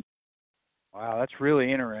can be. Wow, that's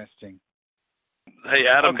really interesting. Hey,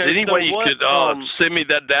 Adam, is there any way you could send me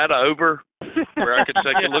that data over where I could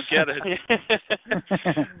take a look at it?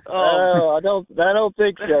 I don't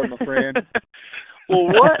think so, my friend. Well,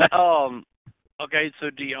 what? Okay, so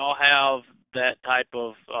do y'all have that type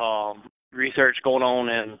of research going on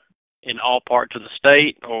in all parts of the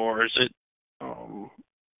state, or is it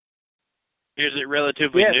Is it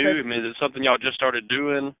relatively Yeah, new? I mean, is it something y'all just started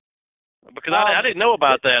doing? Because I didn't know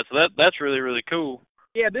about that, so that's really, really cool.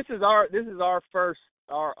 Yeah, this is our first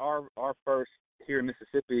first here in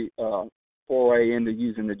Mississippi foray into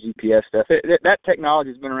using the GPS stuff. That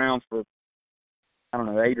technology has been around for, I don't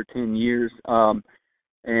know, 8 or 10 years,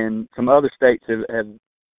 and some other states have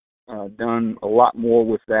done a lot more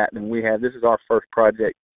with that than we have. This is our first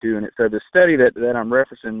project doing it. So the study that I'm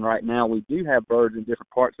referencing right now, we do have birds in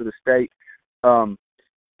different parts of the state,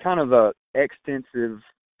 kind of a extensive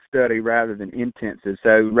study rather than intensive.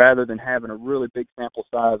 So rather than having a really big sample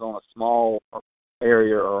size on a small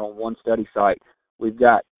area or on one study site, we've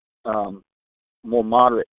got more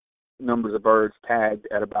moderate numbers of birds tagged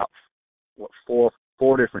at about four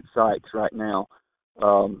different sites right now,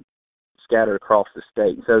 scattered across the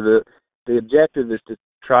state. So the objective is to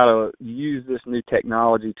try to use this new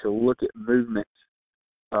technology to look at movements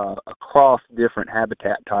across different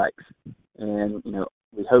habitat types, and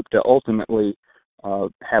we hope to ultimately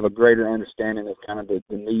have a greater understanding of kind of the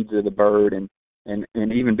needs of the bird, and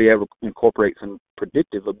even be able to incorporate some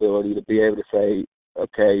predictive ability to be able to say,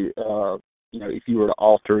 okay, if you were to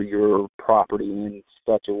alter your property in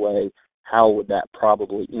such a way, how would that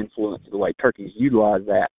probably influence the way turkeys utilize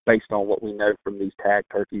that based on what we know from these tag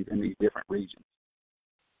turkeys in these different regions.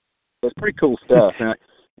 So it's pretty cool stuff.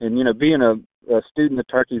 And being a student of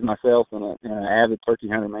turkeys myself and an avid turkey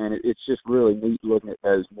hunter, man, it's just really neat looking at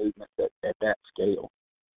those movements at that scale.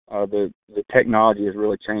 The technology has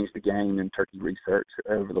really changed the game in turkey research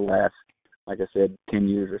over the last, like I said, 10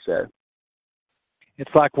 years or so.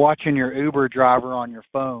 It's like watching your Uber driver on your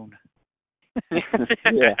phone.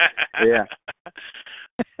 Yeah.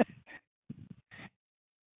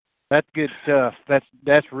 That's good stuff.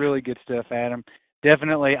 That's really good stuff, Adam.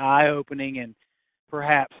 Definitely eye-opening, and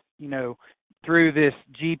perhaps, through this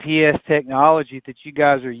GPS technology that you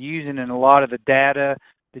guys are using and a lot of the data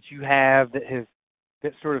that you have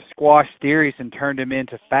that sort of squashed theories and turned them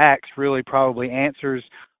into facts, really probably answers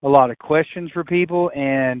a lot of questions for people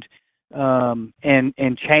and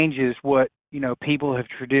changes what people have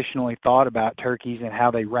traditionally thought about turkeys and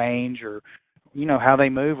how they range, or how they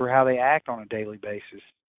move, or how they act on a daily basis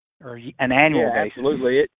or an annual basis.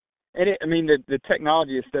 Absolutely. The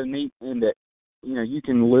technology is so neat in that you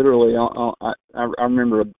can literally. I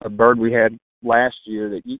remember a bird we had last year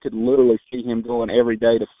that you could literally see him going every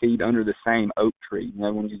day to feed under the same oak tree.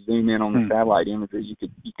 When you zoom in on the satellite images, you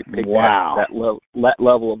could pick that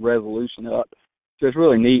level of resolution up. So it's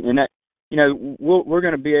really neat, and that we're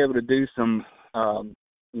going to be able to do some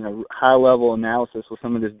high level analysis with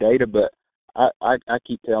some of this data, but I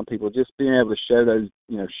keep telling people, just being able to show those,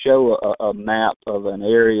 show a map of an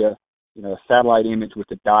area, a satellite image with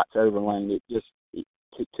the dots overlaying it, just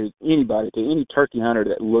to anybody, to any turkey hunter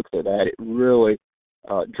that looks at that, it really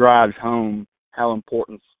drives home how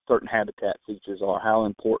important certain habitat features are, how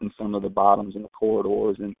important some of the bottoms and the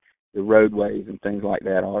corridors and the roadways and things like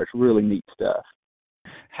that are. It's really neat stuff.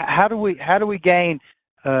 How do we gain?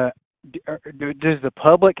 Does the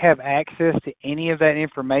public have access to any of that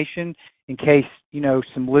information in case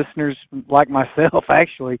some listeners like myself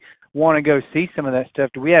actually want to go see some of that stuff?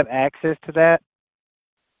 Do we have access to that?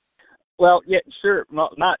 Well, yeah, sure.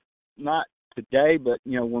 Not today, but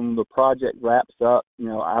when the project wraps up,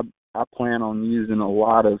 I plan on using a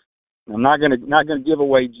lot of. I'm not gonna give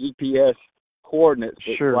away GPS coordinates,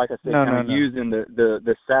 but sure. Like I said, using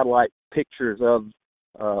the satellite pictures of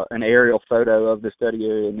an aerial photo of the study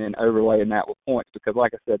area and then overlaying that with points, because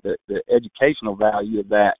like I said, the educational value of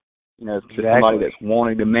that, to somebody that's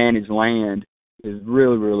wanting to manage land is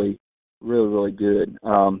really, really, really, really good.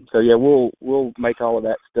 So yeah, we'll make all of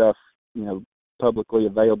that stuff, publicly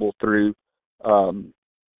available through,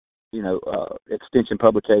 extension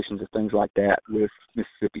publications and things like that with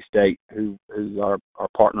Mississippi State, who's our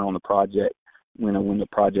partner on the project when the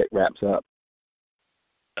project wraps up.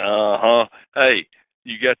 Hey,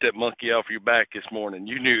 you got that monkey off your back this morning.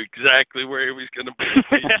 You knew exactly where he was going to be.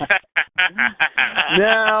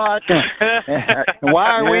 No, why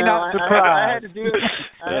are we not surprised? I had to do it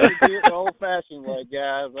the old-fashioned way,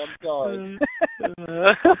 guys. I'm sorry.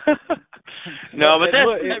 No, but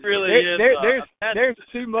that really is. There's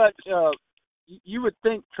too much. You would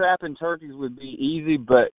think trapping turkeys would be easy,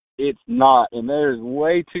 but it's not, and there's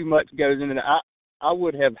way too much goes into that. I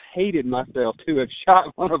would have hated myself to have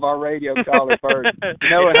shot one of our radio caller birds,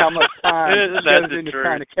 knowing how much time goes into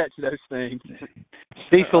trying to catch those things.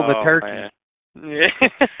 Cecil the turkey. Man. Yeah.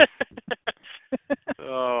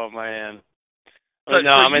 Oh man. So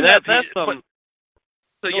that's something.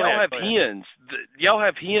 So y'all have hens. Y'all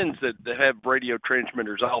have hens that have radio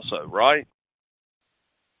transmitters also, right?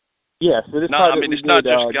 Yes. Yeah, so this project we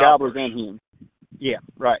did gobblers and hens. Yeah,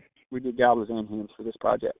 right. We did gobblers and hens for this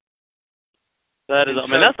project. That is,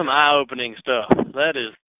 that's some eye-opening stuff.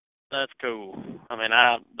 That's cool.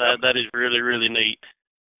 That is really, really neat.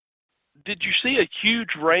 Did you see a huge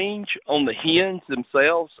range on the hens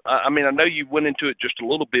themselves? I know you went into it just a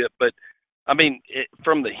little bit, but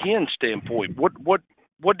from the hen standpoint,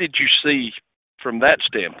 what did you see from that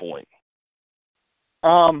standpoint?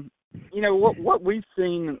 What we've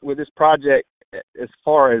seen with this project, as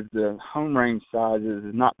far as the home range sizes,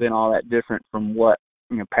 has not been all that different from what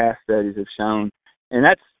past studies have shown, and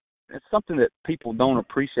that's something that people don't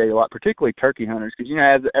appreciate a lot, particularly turkey hunters, because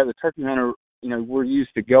as a turkey hunter, we're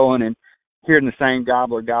used to going and hearing the same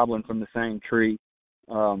gobbler gobbling from the same tree,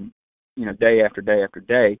 day after day after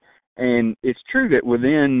day. And it's true that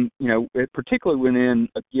within, particularly within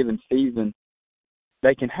a given season,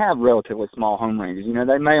 they can have relatively small home ranges.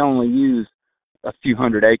 They may only use a few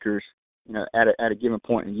hundred acres, at a given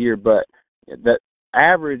point in the year, but the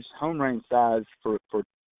average home range size for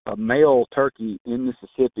a male turkey in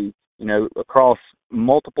Mississippi, across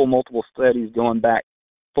multiple studies going back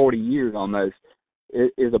 40 years almost,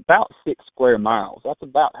 is about 6 square miles. That's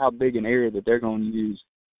about how big an area that they're going to use,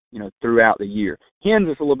 throughout the year. Hens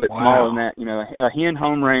is a little bit smaller than that. A hen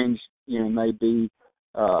home range, may be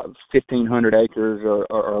 1,500 acres or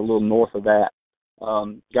a little north of that.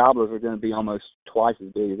 Gobblers are going to be almost twice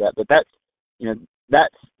as big as that. But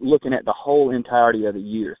that's looking at the whole entirety of the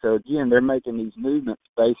year. So again, they're making these movements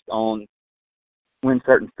based on when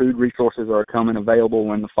certain food resources are coming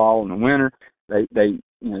available in the fall and the winter. They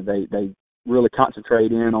really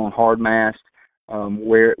concentrate in on hard mast,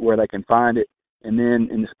 where they can find it. And then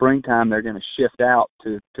in the springtime, they're going to shift out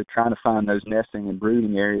to trying to find those nesting and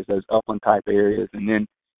brooding areas, those upland type areas. And then,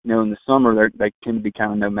 in the summer, they tend to be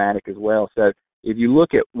kind of nomadic as well. So if you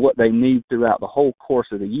look at what they need throughout the whole course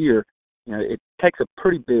of the year, it takes a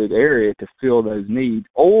pretty big area to fill those needs,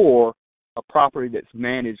 or a property that's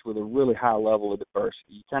managed with a really high level of diversity.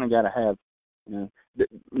 You kind of got to have,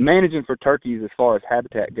 managing for turkeys as far as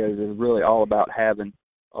habitat goes is really all about having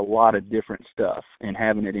a lot of different stuff and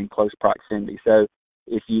having it in close proximity. So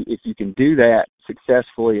if you can do that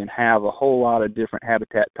successfully and have a whole lot of different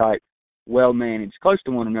habitat types well managed close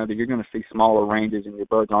to one another, you're going to see smaller ranges and your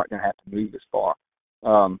birds aren't going to have to move as far.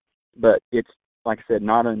 But it's, like I said,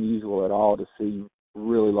 not unusual at all to see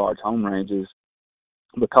really large home ranges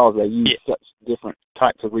because they use such different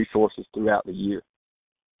types of resources throughout the year.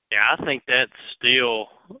 Yeah, I think that's still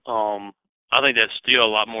a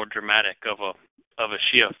lot more dramatic of a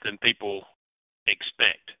shift than people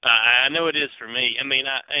expect. I know it is for me.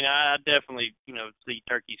 I definitely see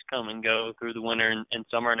turkeys come and go through the winter and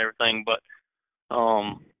summer and everything, but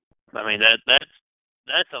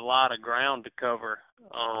that's a lot of ground to cover,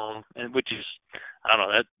 and which is, I don't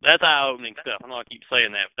know, that's eye-opening stuff. I know I keep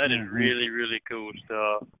saying that, but that is really, really cool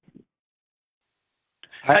stuff.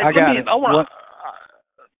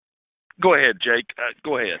 Go ahead, Jake.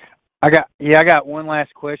 Go ahead. I got one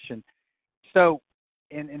last question. So,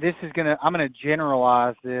 and this is I'm gonna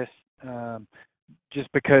generalize this,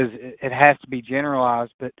 just because it has to be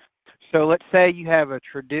generalized. But so let's say you have a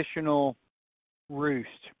traditional roost,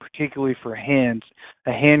 particularly for hens,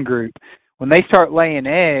 a hen group. When they start laying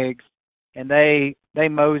eggs and they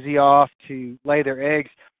mosey off to lay their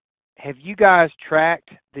eggs, have you guys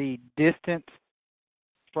tracked the distance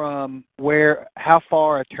from how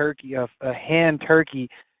far a hen turkey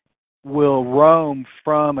will roam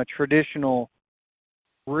from a traditional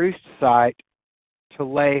roost site to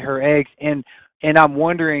lay her eggs? And I'm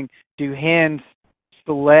wondering, do hens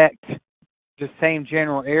select the same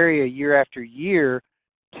general area year after year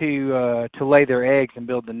to lay their eggs and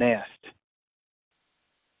build the nest?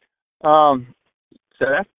 So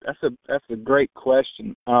that's a great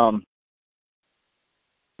question.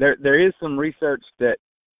 There is some research that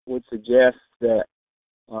would suggest that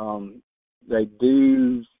they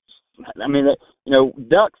do.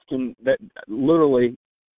 Ducks can literally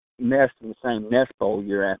nest in the same nest bowl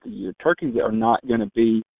year after year. Turkeys are not going to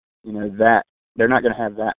be, that they're not going to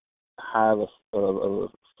have that high of a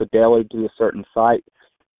fidelity to a certain site,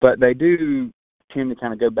 but they do tend to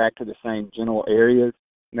kind of go back to the same general areas,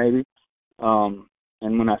 maybe.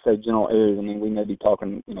 And when I say general areas, I mean we may be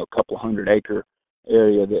talking, a couple 100-acre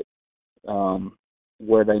area that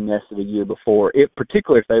where they nested a year before.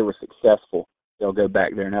 Particularly if they were successful, they'll go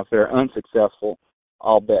back there. Now, if they're unsuccessful,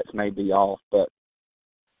 all bets may be off. But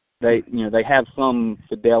they have some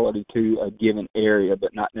fidelity to a given area,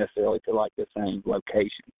 but not necessarily to like the same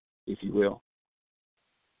location, if you will.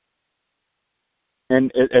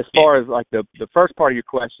 And as far as like the first part of your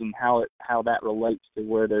question, how that relates to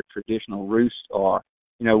where their traditional roosts are,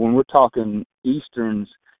 when we're talking easterns,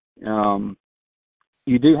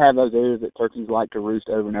 you do have those areas that turkeys like to roost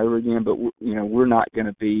over and over again, but we're not going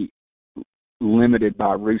to be limited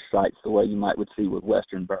by roost sites the way you would see with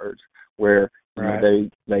western birds, where they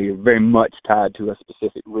are very much tied to a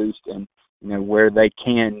specific roost, and where they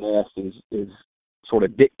can nest is sort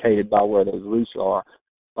of dictated by where those roosts are.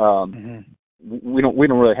 We don't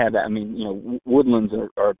really have that. I mean, woodlands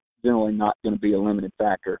are generally not going to be a limited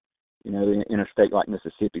factor, in a state like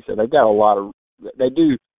Mississippi. So they've got they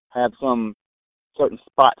do have some certain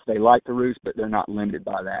spots they like to roost, but they're not limited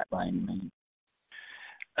by that by any means.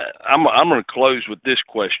 I'm going to close with this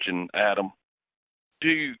question, Adam. Do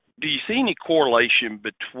you see any correlation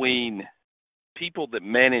between people that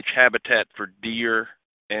manage habitat for deer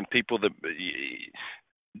and people that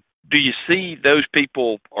do you see those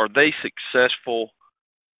people, are they successful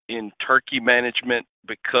in turkey management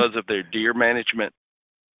because of their deer management?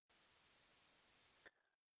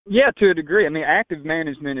 Yeah, to a degree. I mean, active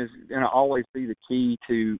management is going to always be the key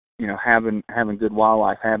to having good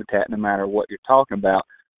wildlife habitat, no matter what you're talking about.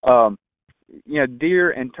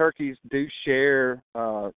 Deer and turkeys do share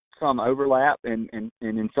some overlap, and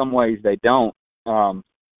in some ways they don't.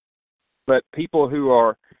 But people who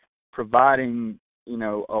are providing,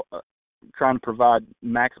 trying to provide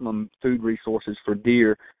maximum food resources for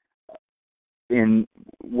deer, in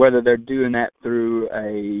whether they're doing that through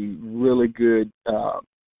a really good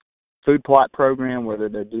food plot program, whether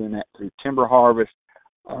they're doing that through timber harvest,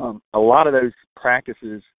 a lot of those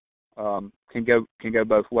practices can go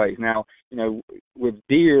both ways. Now, with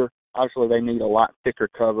deer, obviously they need a lot thicker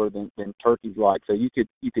cover than turkeys like. So you could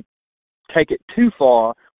take it too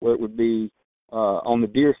far where it would be on the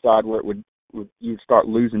deer side where you'd start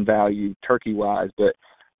losing value turkey wise. But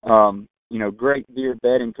great deer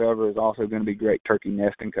bedding cover is also going to be great turkey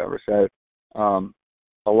nesting cover. So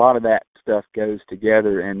a lot of that stuff goes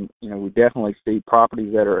together, and we definitely see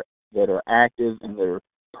properties that are active and that are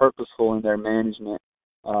purposeful in their management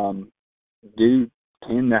do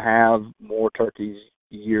tend to have more turkeys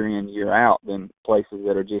year in, year out than places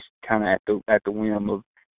that are just kind of at the whim of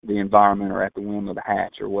the environment or at the whim of the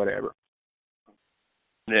hatch or whatever.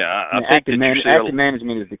 Yeah, I think active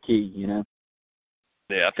management is the key,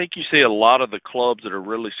 Yeah, I think you see a lot of the clubs that are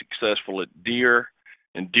really successful at deer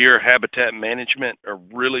and deer habitat management are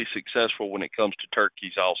really successful when it comes to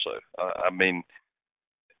turkeys also.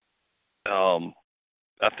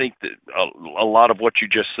 I think that a lot of what you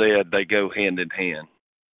just said, they go hand in hand.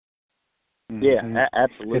 Yeah,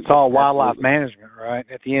 absolutely. It's all wildlife management, right?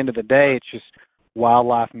 At the end of the day, it's just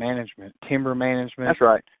wildlife management, timber management. That's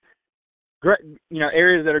right. Great,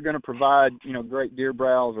 areas that are going to provide, great deer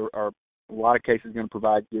browse are a lot of cases going to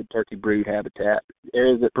provide good turkey brood habitat.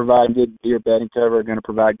 Areas that provide good deer bedding cover are going to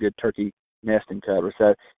provide good turkey nesting cover. So,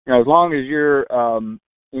 as long as you're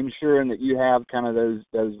ensuring that you have kind of those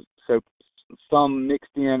some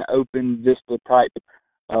mixed in open vista type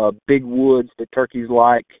big woods that turkeys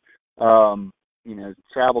like,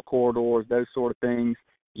 travel corridors, those sort of things,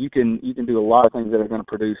 you can do a lot of things that are going to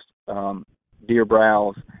produce deer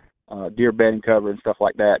browse, deer bedding cover and stuff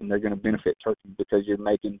like that, and they're going to benefit turkeys because you're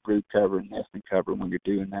making brood cover and nesting cover when you're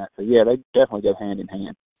doing that. So yeah, they definitely go hand in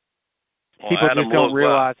hand. People just don't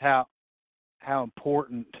realize how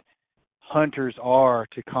important hunters are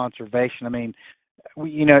to conservation. I mean,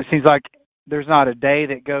 it seems like there's not a day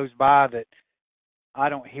that goes by that I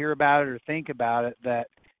don't hear about it or think about it that,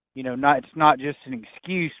 it's not just an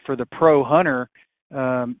excuse for the pro hunter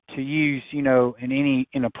to use,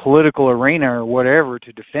 in a political arena or whatever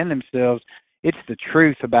to defend themselves. It's the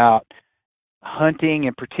truth about hunting,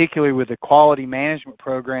 and particularly with the quality management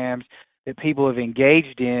programs that people have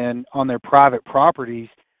engaged in on their private properties,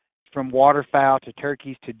 from waterfowl to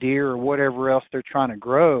turkeys to deer or whatever else they're trying to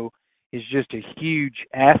grow, is just a huge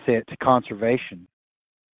asset to conservation.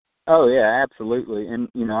 Oh yeah, absolutely. And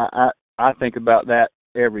I think about that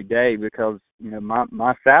every day because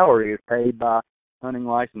my salary is paid by hunting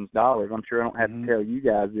license dollars. I'm sure I don't have to tell you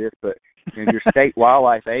guys this, but your state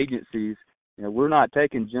wildlife agencies, we're not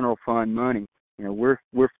taking general fund money. We're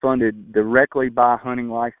funded directly by hunting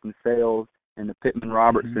license sales and the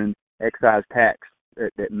Pittman-Robertson excise tax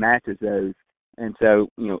that matches those. And so,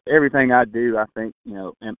 everything I do, I think,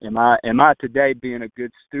 am I today being a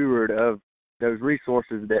good steward of those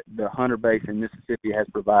resources that the hunter base in Mississippi has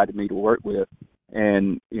provided me to work with?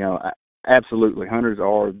 And, absolutely, hunters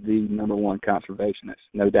are the number one conservationists,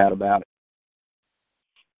 no doubt about it.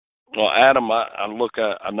 Well, Adam, I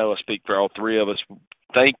know I speak for all three of us.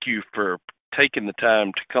 Thank you for taking the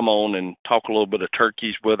time to come on and talk a little bit of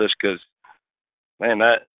turkeys with us, because, man,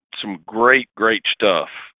 that's some great stuff.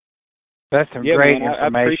 That's some great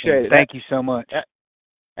information. I appreciate it. Thank you so much.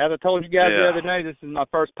 As I told you guys the other day, this is my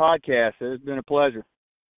first podcast, so it's been a pleasure.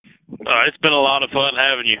 It's been a lot of fun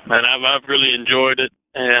having you, and I've really enjoyed it.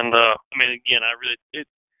 And I mean, again,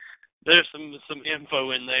 there's some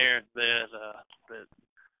info in there that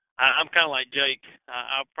I'm kind of like Jake.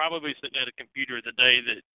 I'll probably sit at a computer the day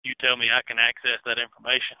that you tell me I can access that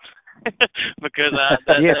information because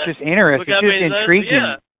it's just interesting. It's just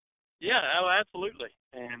intriguing. Yeah, absolutely,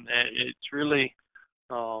 and it's really,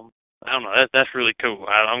 I don't know, that's really cool.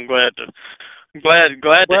 I'm glad to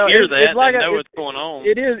hear that and know what's going on.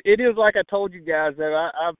 It is like I told you guys, though.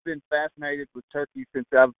 I've been fascinated with turkeys since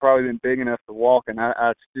I've probably been big enough to walk, and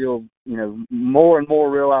I still, more and more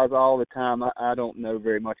realize all the time I don't know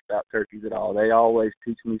very much about turkeys at all. They always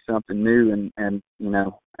teach me something new, and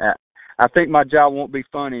I think my job won't be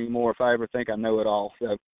fun anymore if I ever think I know it all.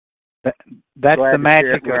 So that's the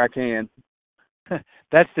magic where I can.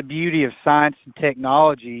 That's the beauty of science and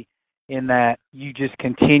technology, in that you just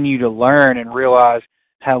continue to learn and realize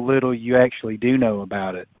how little you actually do know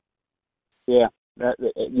about it. Yeah,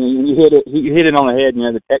 you hit it on the head.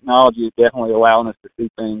 The technology is definitely allowing us to see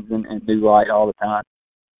things and do right all the time.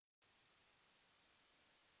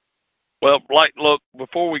 Well, look,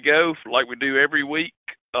 before we go, like we do every week,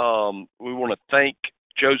 we want to thank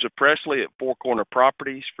Joseph Presley at Four Corner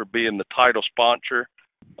Properties for being the title sponsor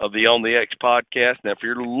of the On the X podcast. Now, if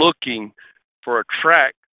you're looking for a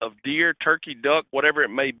track of deer, turkey, duck, whatever it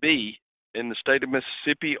may be in the state of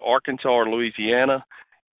Mississippi, Arkansas, or Louisiana,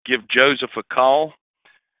 give Joseph a call.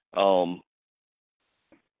 I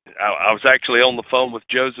was actually on the phone with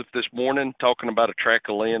Joseph this morning talking about a tract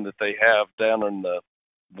of land that they have down in the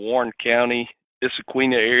Warren County,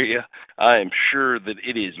 Issaquena area. I am sure that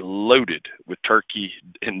it is loaded with turkey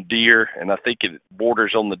and deer, and I think it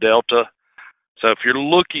borders on the Delta. So if you're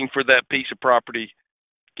looking for that piece of property,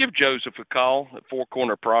 give Joseph a call at Four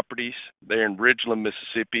Corner Properties. They're in Ridgeland,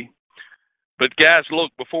 Mississippi. But guys,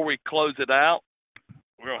 look, before we close it out,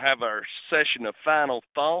 we're going to have our session of final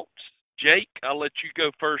thoughts. Jake, I'll let you go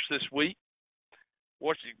first this week.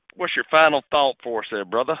 What's your final thought for us there,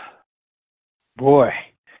 brother? Boy,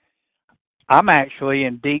 I'm actually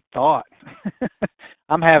in deep thought.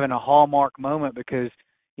 I'm having a hallmark moment because,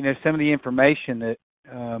 some of the information that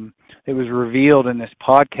was revealed in this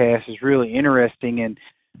podcast is really interesting and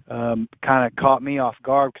kind of caught me off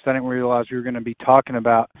guard because I didn't realize we were going to be talking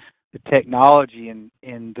about the technology and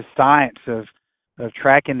the science of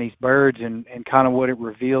tracking these birds and kind of what it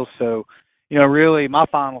reveals. So, really my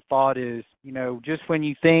final thought is, just when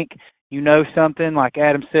you think you know something, like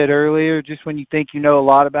Adam said earlier, just when you think you know a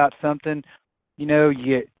lot about something, you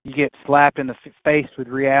get slapped in the face with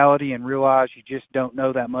reality and realize you just don't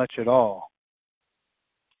know that much at all.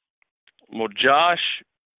 Well, Josh,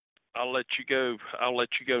 I'll let you go. I'll let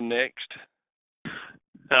you go next.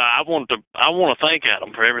 I want to thank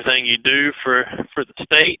Adam for everything you do for the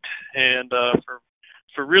state and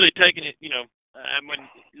for really taking it. I mean,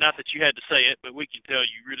 not that you had to say it, but we can tell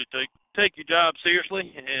you really take your job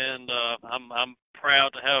seriously, and I'm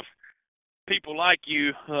proud to have people like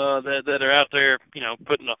you that are out there,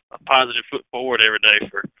 putting a positive foot forward every day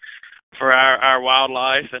for our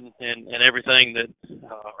wildlife and everything that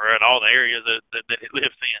or in all the areas that it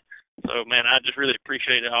lives in. So, man, I just really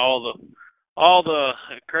appreciate all the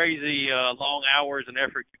crazy long hours and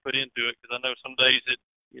effort you put into it, because I know some days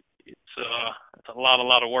it's a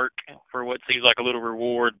lot of work for what seems like a little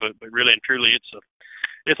reward, but really and truly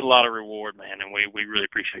it's a lot of reward, man, and we really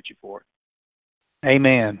appreciate you for it.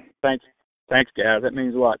 Amen. Thanks, guys. That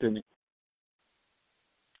means a lot to me.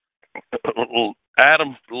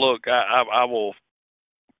 Adam, look, I will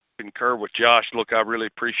concur with Josh. Look, I really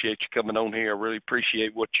appreciate you coming on here. I really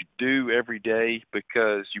appreciate what you do every day,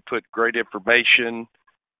 because you put great information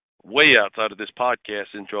way outside of this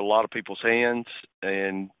podcast into a lot of people's hands.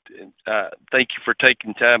 And thank you for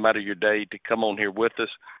taking time out of your day to come on here with us.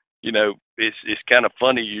 It's kind of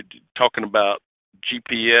funny you talking about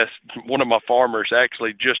GPS. One of my farmers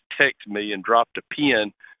actually just texted me and dropped a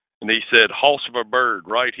pin, and he said, "House of a bird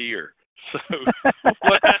right here." So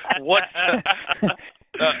what? I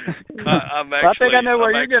think I know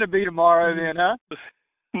where you're going to be tomorrow, then, huh?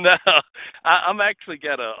 No, I'm actually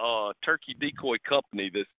got a turkey decoy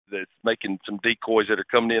company that's making some decoys that are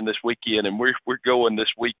coming in this weekend, and we're going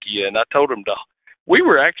this weekend. I told them we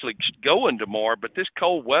were actually going tomorrow, but this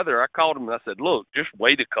cold weather, I called them and I said, "Look, just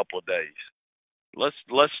wait a couple of days. Let's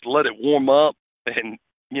let it warm up and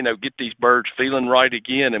get these birds feeling right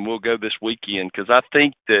again, and we'll go this weekend," because I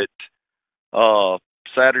think that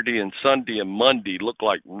Saturday and Sunday and Monday look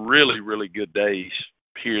like really, really good days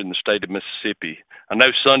here in the state of Mississippi. I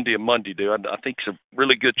know Sunday and Monday do. I think it's a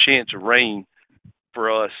really good chance of rain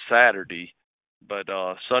for us Saturday, but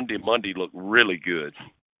Sunday and Monday look really good.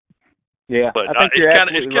 Yeah, but I think you're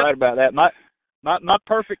absolutely right about that. My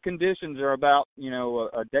perfect conditions are about,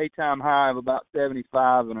 a daytime high of about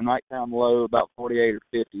 75 and a nighttime low about 48 or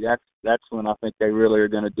 50. That's when I think they really are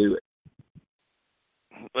going to do it.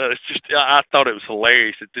 Well, it's just, I thought it was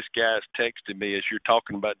hilarious that this guy's texting me as you're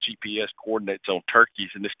talking about GPS coordinates on turkeys,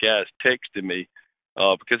 and this guy's texting me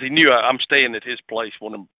because he knew I'm staying at his place,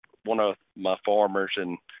 one of my farmers,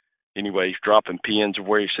 and anyway, he's dropping pins of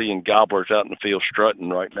where he's seeing gobblers out in the field strutting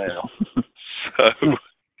right now. So,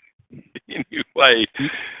 anyway.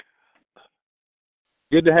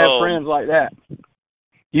 Good to have friends like that.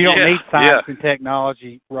 You don't need science and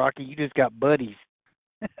technology, Rocky. You just got buddies.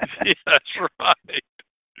 Yeah, that's right.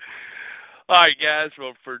 All right, guys.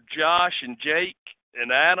 Well, for Josh and Jake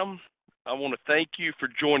and Adam, I want to thank you for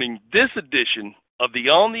joining this edition of the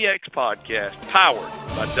On the X podcast, powered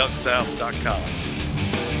by DuckSouth.com.